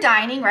go to your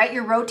dining, right?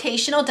 Your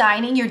rotational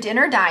dining, your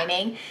dinner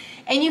dining,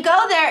 and you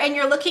go there and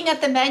you're looking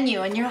at the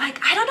menu and you're like,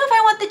 I don't know if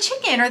I want the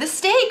chicken or the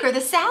steak or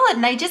the salad,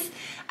 and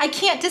I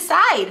can't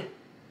decide.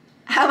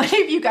 How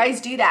many of you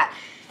guys do that?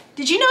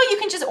 Did you know you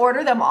can just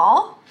order them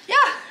all?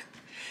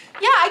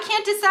 Yeah, I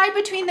can't decide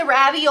between the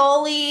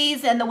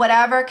raviolis and the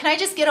whatever. Can I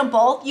just get them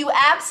both? You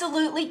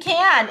absolutely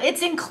can.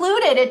 It's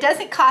included. It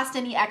doesn't cost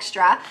any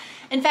extra.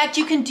 In fact,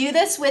 you can do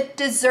this with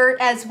dessert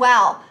as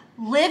well.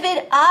 Live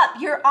it up.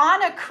 You're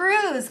on a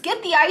cruise.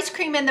 Get the ice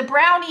cream and the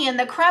brownie and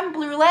the creme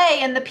brulee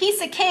and the piece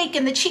of cake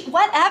and the cheese,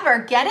 whatever.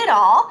 Get it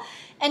all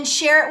and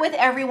share it with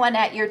everyone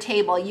at your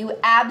table. You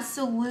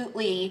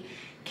absolutely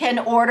can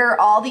order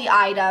all the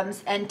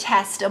items and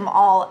test them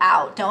all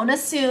out. Don't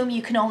assume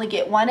you can only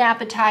get one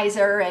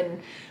appetizer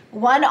and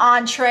one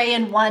entree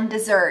and one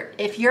dessert.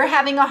 If you're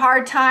having a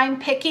hard time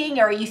picking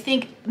or you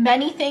think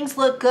many things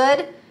look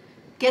good,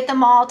 get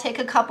them all, take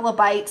a couple of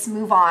bites,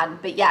 move on.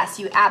 But yes,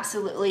 you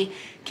absolutely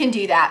can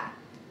do that.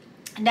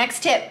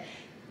 Next tip,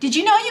 did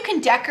you know you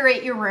can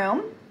decorate your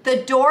room? The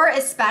door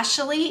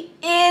especially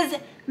is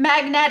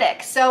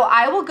magnetic. So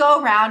I will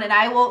go around and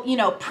I will, you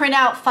know, print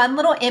out fun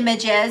little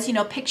images, you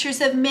know,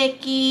 pictures of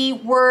Mickey,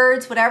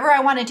 words, whatever I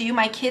want to do,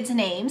 my kids'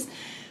 names.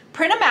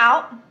 Print them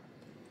out.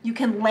 You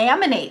can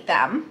laminate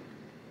them.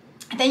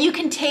 Then you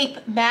can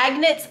tape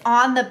magnets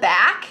on the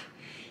back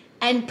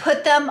and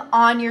put them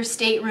on your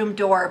stateroom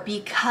door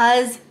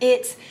because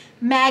it's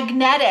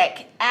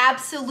magnetic.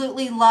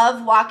 Absolutely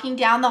love walking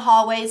down the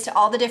hallways to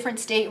all the different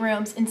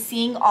staterooms and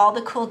seeing all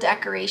the cool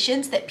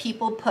decorations that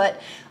people put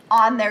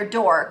on their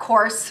door. Of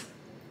course,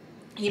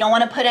 you don't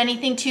want to put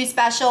anything too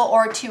special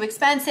or too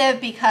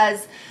expensive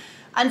because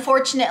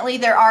unfortunately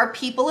there are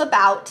people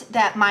about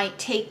that might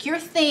take your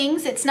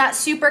things. It's not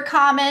super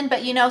common,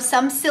 but you know,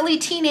 some silly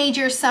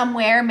teenager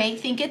somewhere may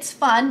think it's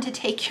fun to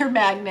take your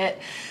magnet.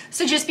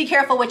 So just be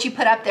careful what you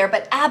put up there,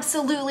 but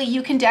absolutely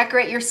you can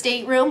decorate your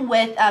stateroom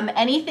with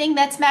anything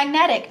that's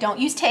magnetic. Don't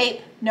use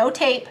tape, no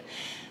tape,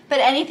 but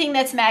anything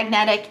that's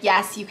magnetic,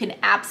 yes, you can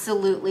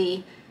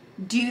absolutely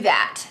do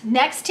that.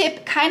 Next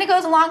tip kind of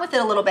goes along with it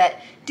a little bit.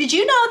 Did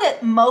you know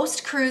that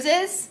most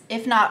cruises,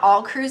 if not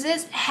all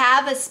cruises,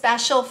 have a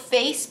special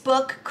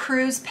Facebook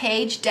cruise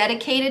page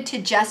dedicated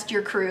to just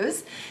your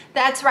cruise?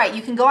 That's right.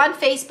 You can go on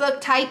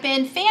Facebook, type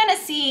in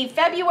Fantasy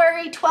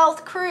February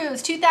 12th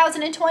Cruise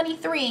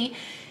 2023,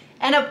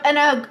 And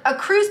a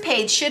cruise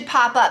page should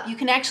pop up. You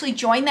can actually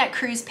join that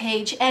cruise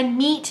page and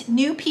meet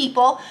new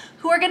people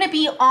who are gonna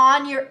be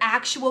on your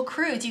actual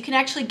cruise. You can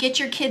actually get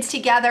your kids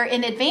together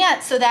in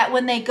advance so that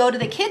when they go to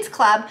the kids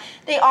club,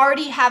 they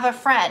already have a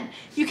friend.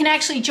 You can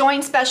actually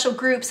join special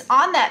groups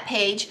on that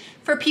page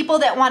for people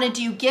that wanna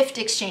do gift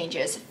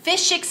exchanges,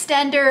 fish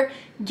extender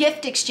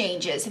gift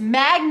exchanges,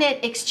 magnet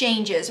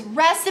exchanges,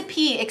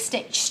 recipe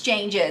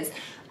exchanges,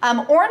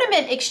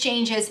 ornament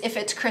exchanges if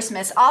it's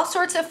Christmas. All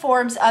sorts of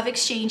forms of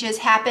exchanges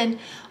happen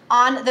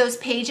on those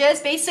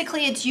pages.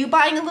 Basically, it's you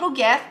buying a little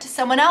gift,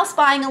 someone else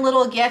buying a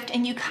little gift,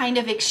 and you kind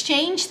of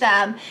exchange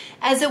them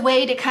as a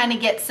way to kind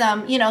of get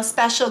some, you know,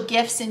 special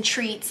gifts and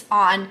treats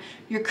on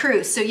your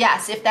cruise. So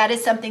yes, if that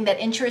is something that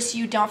interests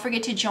you, don't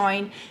forget to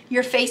join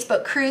your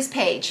Facebook cruise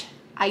page.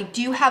 I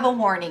do have a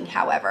warning,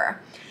 however.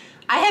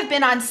 I have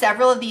been on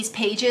several of these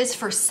pages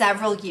for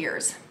several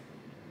years.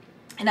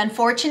 And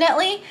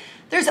unfortunately,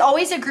 there's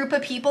always a group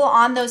of people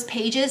on those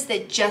pages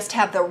that just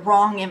have the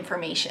wrong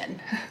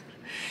information.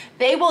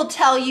 They will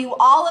tell you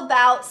all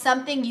about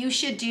something you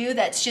should do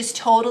that's just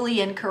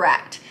totally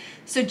incorrect.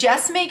 So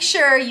just make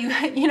sure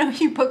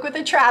you book with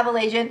a travel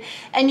agent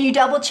and you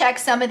double check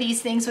some of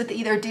these things with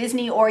either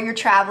Disney or your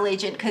travel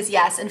agent, because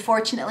yes,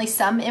 unfortunately,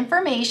 some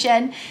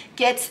information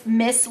gets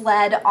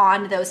misled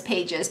on those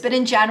pages. But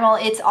in general,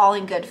 it's all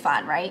in good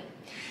fun, right?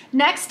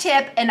 Next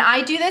tip, and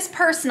I do this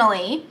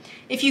personally,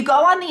 if you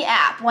go on the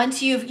app,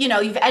 once you've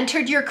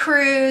entered your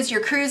cruise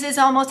is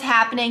almost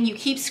happening, you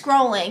keep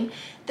scrolling,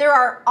 there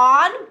are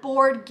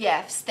onboard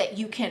gifts that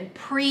you can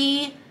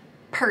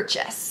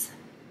pre-purchase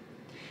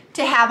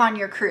to have on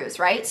your cruise,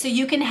 right? So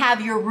you can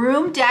have your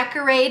room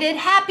decorated,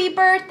 happy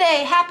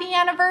birthday, happy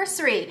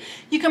anniversary.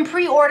 You can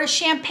pre-order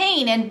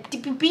champagne and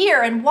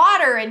beer and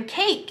water and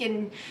cake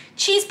and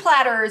cheese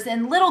platters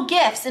and little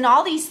gifts, and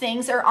all these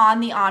things are on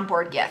the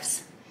onboard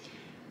gifts.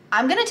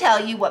 I'm gonna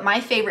tell you what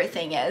my favorite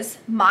thing is.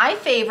 My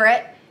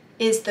favorite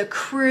is the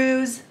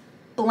cruise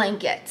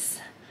blankets.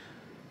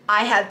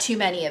 I have too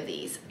many of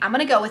these. I'm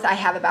gonna go with, I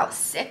have about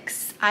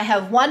 6. I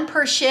have one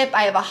per ship.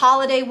 I have a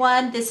holiday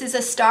one. This is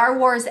a Star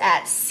Wars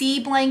at Sea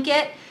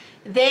blanket.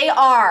 They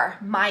are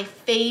my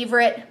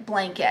favorite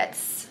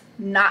blankets.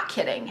 Not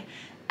kidding.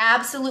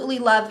 Absolutely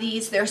love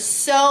these. They're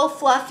so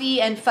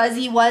fluffy and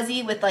fuzzy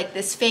wuzzy with like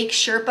this fake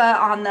Sherpa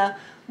on the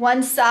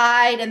one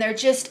side, and I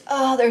just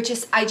love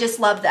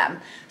them.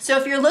 So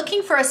if you're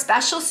looking for a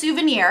special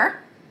souvenir,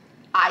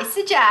 I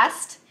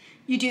suggest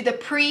you do the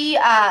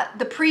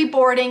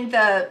pre-boarding,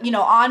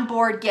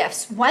 onboard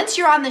gifts. Once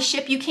you're on the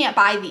ship, you can't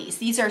buy these.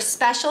 These are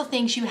special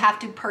things you have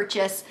to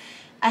purchase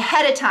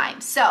ahead of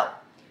time. So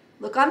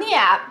look on the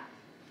app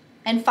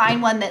and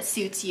find one that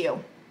suits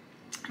you.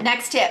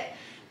 Next tip,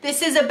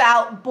 this is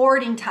about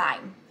boarding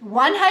time.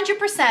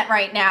 100%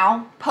 right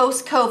now,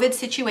 post-COVID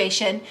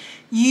situation,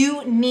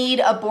 you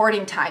need a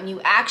boarding time. You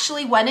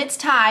actually, when it's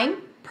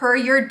time, per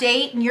your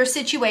date and your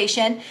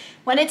situation,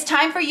 when it's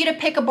time for you to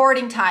pick a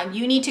boarding time,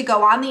 you need to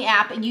go on the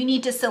app and you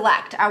need to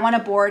select, I wanna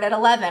board at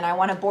 11, I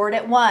wanna board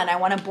at 1, I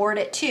wanna board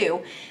at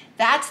 2.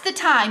 That's the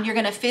time you're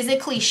gonna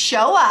physically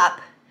show up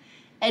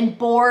and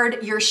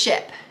board your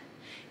ship.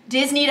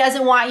 Disney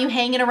doesn't want you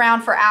hanging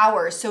around for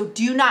hours, so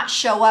do not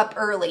show up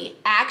early.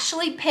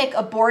 Actually pick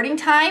a boarding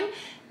time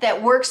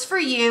that works for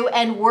you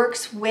and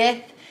works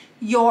with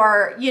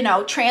your,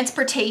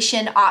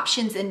 transportation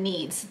options and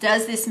needs.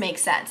 Does this make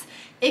sense?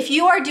 If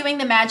you are doing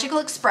the Magical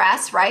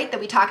Express, right, that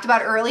we talked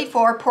about early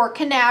for Port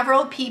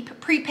Canaveral,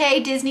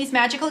 prepay Disney's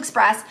Magical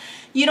Express,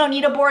 you don't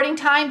need a boarding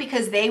time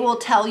because they will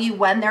tell you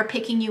when they're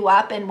picking you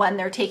up and when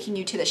they're taking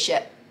you to the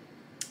ship.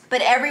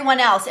 But everyone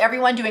else,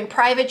 everyone doing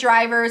private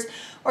drivers,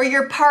 or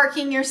you're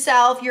parking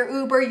yourself, your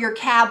Uber, your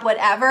cab,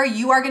 whatever,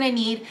 you are gonna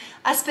need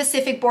a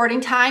specific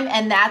boarding time,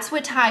 and that's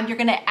what time you're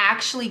gonna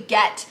actually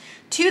get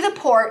to the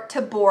port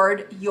to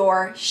board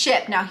your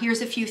ship. Now,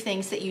 here's a few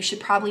things that you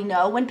should probably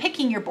know when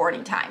picking your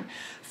boarding time.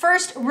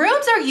 First,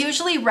 rooms are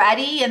usually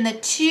ready in the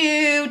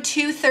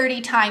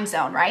 2:30 time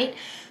zone, right?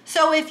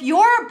 So if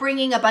you're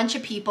bringing a bunch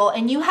of people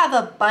and you have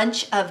a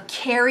bunch of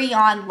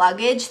carry-on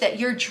luggage that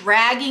you're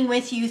dragging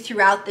with you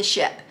throughout the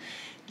ship,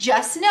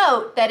 just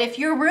note that if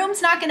your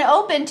room's not gonna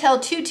open till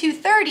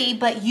 2:30,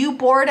 but you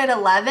board at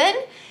 11,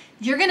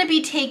 you're gonna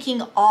be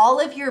taking all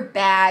of your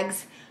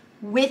bags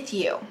with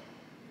you.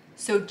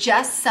 So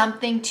just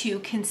something to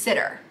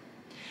consider.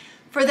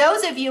 For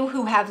those of you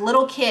who have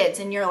little kids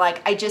and you're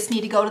like, I just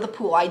need to go to the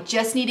pool, I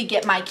just need to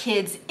get my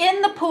kids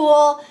in the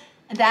pool,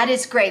 that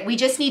is great. We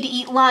just need to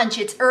eat lunch.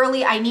 It's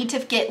early. I need to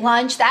get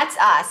lunch. That's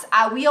us.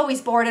 We always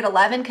board at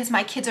 11 because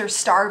my kids are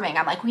starving.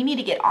 I'm like, we need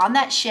to get on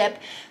that ship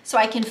so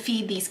I can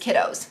feed these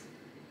kiddos.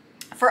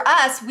 For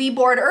us, we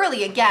board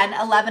early, again,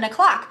 11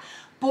 o'clock.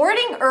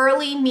 Boarding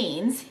early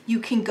means you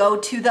can go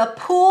to the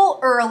pool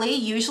early.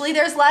 Usually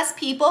there's less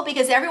people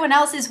because everyone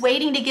else is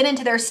waiting to get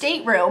into their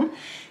stateroom.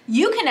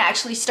 You can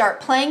actually start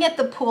playing at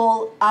the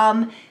pool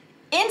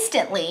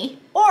instantly,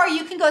 or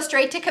you can go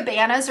straight to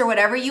cabanas or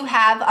whatever you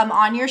have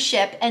on your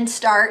ship and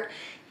start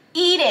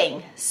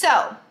eating.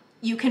 So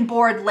you can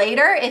board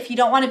later if you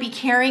don't want to be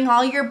carrying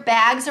all your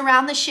bags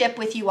around the ship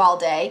with you all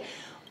day,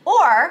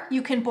 Or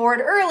you can board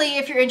early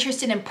if you're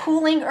interested in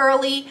pooling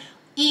early,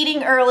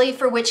 eating early,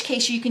 for which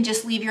case you can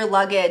just leave your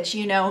luggage,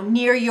 you know,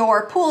 near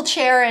your pool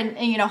chair and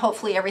you know,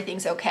 hopefully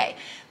everything's okay.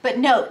 But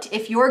note,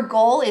 if your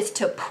goal is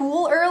to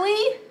pool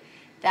early,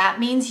 that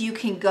means you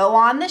can go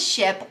on the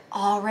ship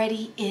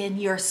already in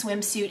your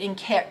swimsuit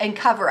and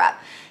cover up.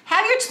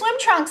 Have your swim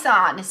trunks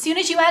on. As soon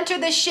as you enter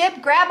the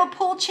ship, grab a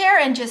pool chair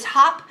and just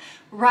hop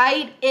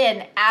right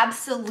in.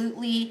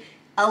 Absolutely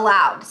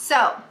allowed.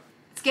 So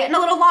it's getting a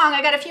little long.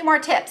 I got a few more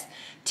tips.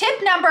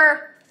 Tip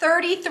number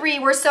 33,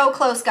 we're so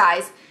close,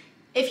 guys.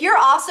 If you're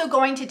also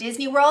going to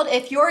Disney World,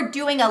 if you're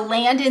doing a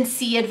land and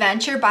sea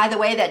adventure, by the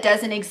way, that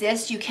doesn't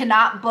exist. You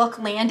cannot book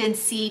land and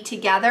sea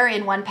together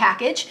in one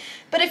package.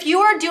 But if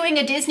you are doing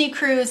a Disney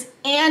cruise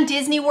and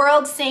Disney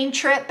World, same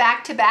trip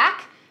back to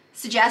back,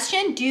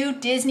 suggestion, do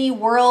Disney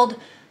World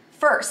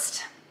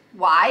first.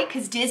 Why?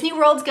 Because Disney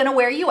World's gonna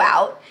wear you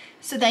out,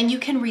 so then you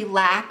can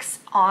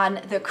relax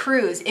on the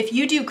cruise. If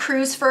you do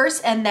cruise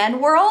first and then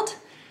World,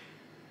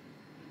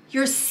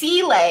 your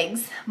sea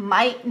legs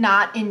might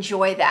not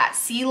enjoy that.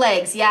 Sea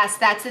legs, yes,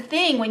 that's the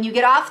thing. When you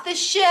get off the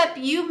ship,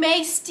 you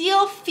may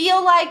still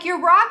feel like you're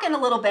rocking a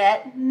little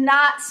bit.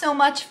 Not so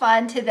much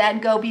fun to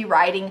then go be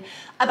riding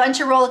a bunch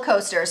of roller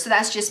coasters. So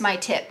that's just my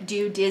tip.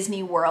 Do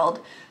Disney World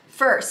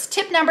first.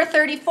 Tip number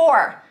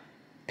 34,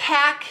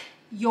 pack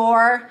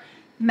your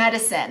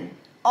medicine.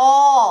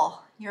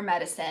 All your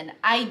medicine.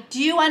 I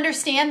do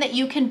understand that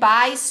you can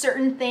buy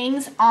certain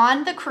things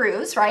on the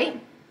cruise,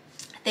 right?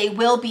 They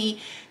will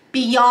be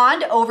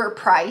beyond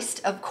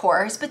overpriced, of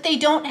course, but they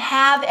don't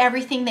have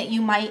everything that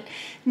you might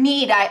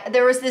need.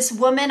 There was this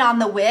woman on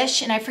the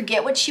Wish, and I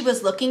forget what she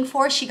was looking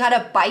for. She got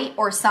a bite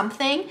or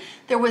something.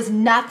 There was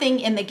nothing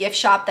in the gift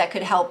shop that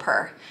could help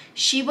her.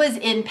 She was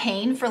in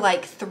pain for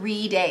like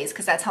 3 days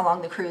because that's how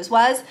long the cruise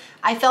was.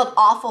 I felt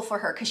awful for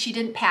her because she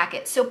didn't pack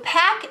it. So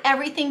pack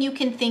everything you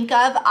can think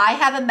of. I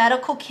have a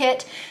medical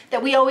kit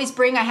that we always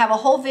bring. I have a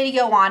whole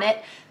video on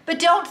it. But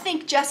don't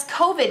think just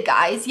COVID,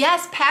 guys.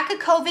 Yes, pack a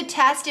COVID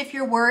test if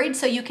you're worried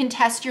so you can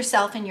test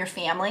yourself and your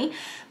family.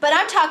 But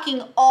I'm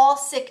talking all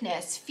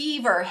sickness,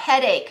 fever,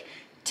 headache,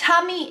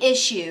 tummy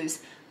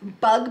issues,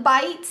 bug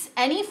bites,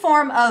 any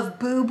form of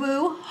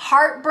boo-boo,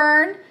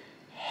 heartburn,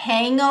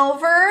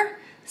 hangover,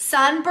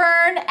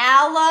 sunburn,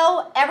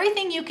 aloe,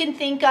 everything you can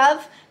think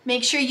of.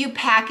 Make sure you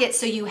pack it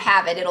so you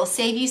have it. It'll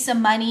save you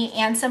some money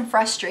and some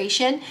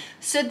frustration.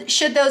 So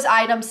should those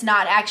items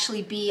not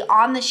actually be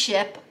on the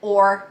ship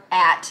or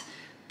at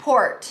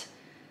port.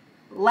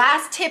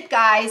 Last tip,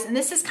 guys, and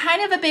this is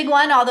kind of a big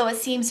one, although it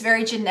seems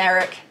very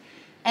generic,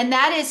 and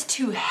that is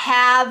to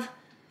have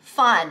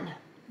fun.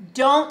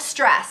 Don't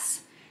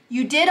stress.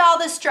 You did all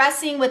the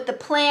stressing with the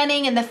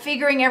planning and the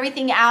figuring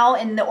everything out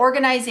and the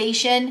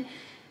organization,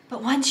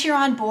 but once you're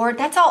on board,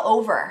 that's all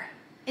over.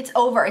 It's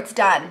over, it's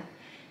done.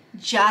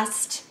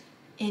 Just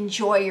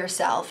enjoy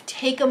yourself.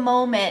 Take a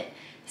moment,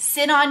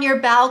 sit on your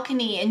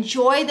balcony,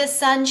 enjoy the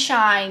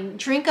sunshine,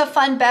 drink a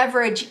fun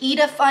beverage, eat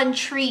a fun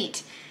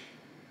treat.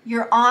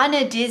 You're on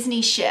a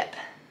Disney ship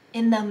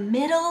in the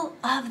middle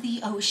of the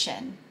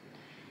ocean.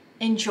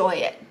 Enjoy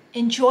it.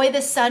 Enjoy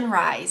the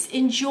sunrise.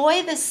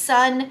 Enjoy the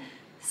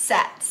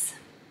sunsets.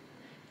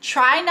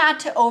 Try not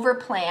to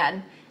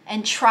overplan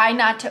and try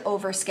not to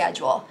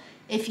overschedule.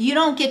 If you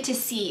don't get to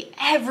see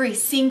every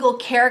single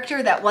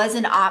character that was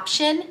an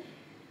option,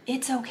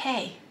 it's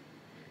okay.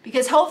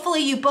 Because hopefully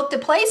you booked a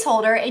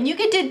placeholder and you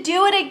get to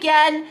do it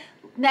again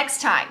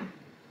next time.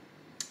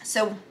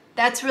 So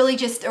that's really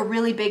just a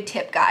really big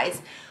tip,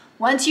 guys.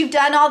 Once you've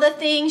done all the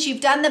things,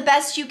 you've done the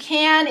best you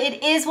can,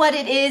 it is what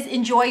it is.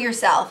 Enjoy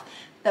yourself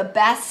the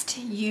best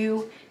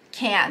you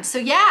can. So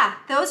yeah,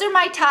 those are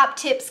my top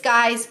tips,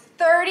 guys.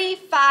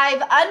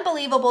 35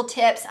 unbelievable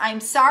tips. I'm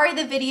sorry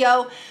the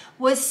video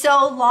was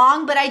so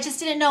long, but I just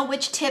didn't know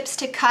which tips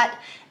to cut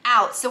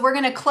out. So we're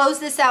gonna close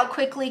this out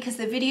quickly because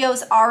the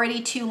video's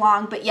already too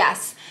long. But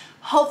yes,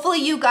 hopefully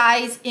you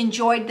guys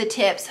enjoyed the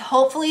tips.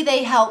 Hopefully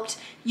they helped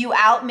you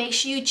out. Make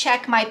sure you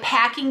check my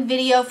packing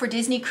video for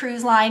Disney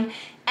Cruise Line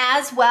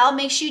as well.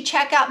 Make sure you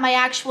check out my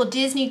actual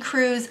Disney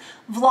Cruise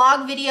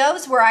vlog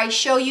videos where I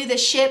show you the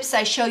ships,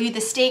 I show you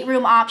the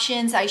stateroom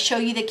options, I show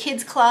you the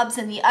kids clubs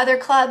and the other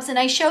clubs, and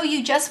I show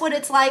you just what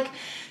it's like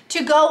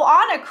to go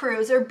on a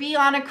cruise or be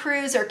on a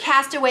cruise or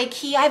Castaway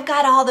Cay. I've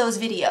got all those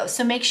videos,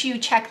 so make sure you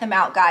check them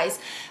out, guys.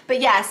 But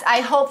yes,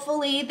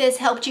 hopefully this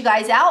helped you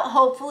guys out.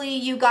 Hopefully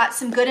you got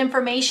some good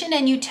information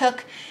and you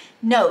took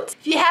notes.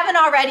 If you haven't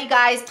already,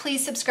 guys,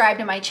 please subscribe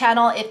to my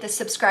channel. If the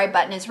subscribe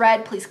button is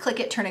red, please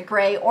click it, turn it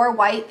gray or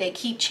white. They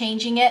keep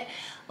changing it.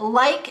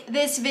 Like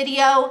this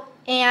video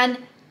and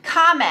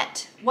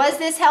comment. Was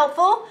this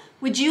helpful?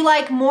 Would you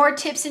like more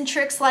tips and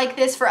tricks like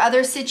this for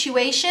other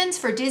situations,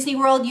 for Disney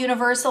World,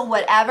 Universal,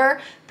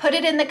 whatever? Put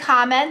it in the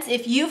comments.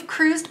 If you've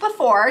cruised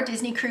before,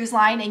 Disney Cruise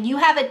Line, and you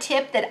have a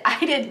tip that I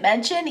didn't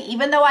mention,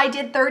 even though I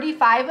did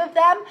 35 of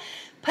them,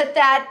 put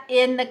that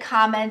in the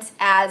comments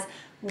as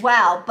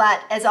well.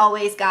 But as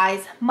always,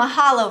 guys,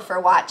 mahalo for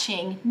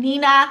watching.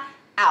 Nina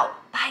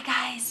out. Bye,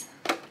 guys.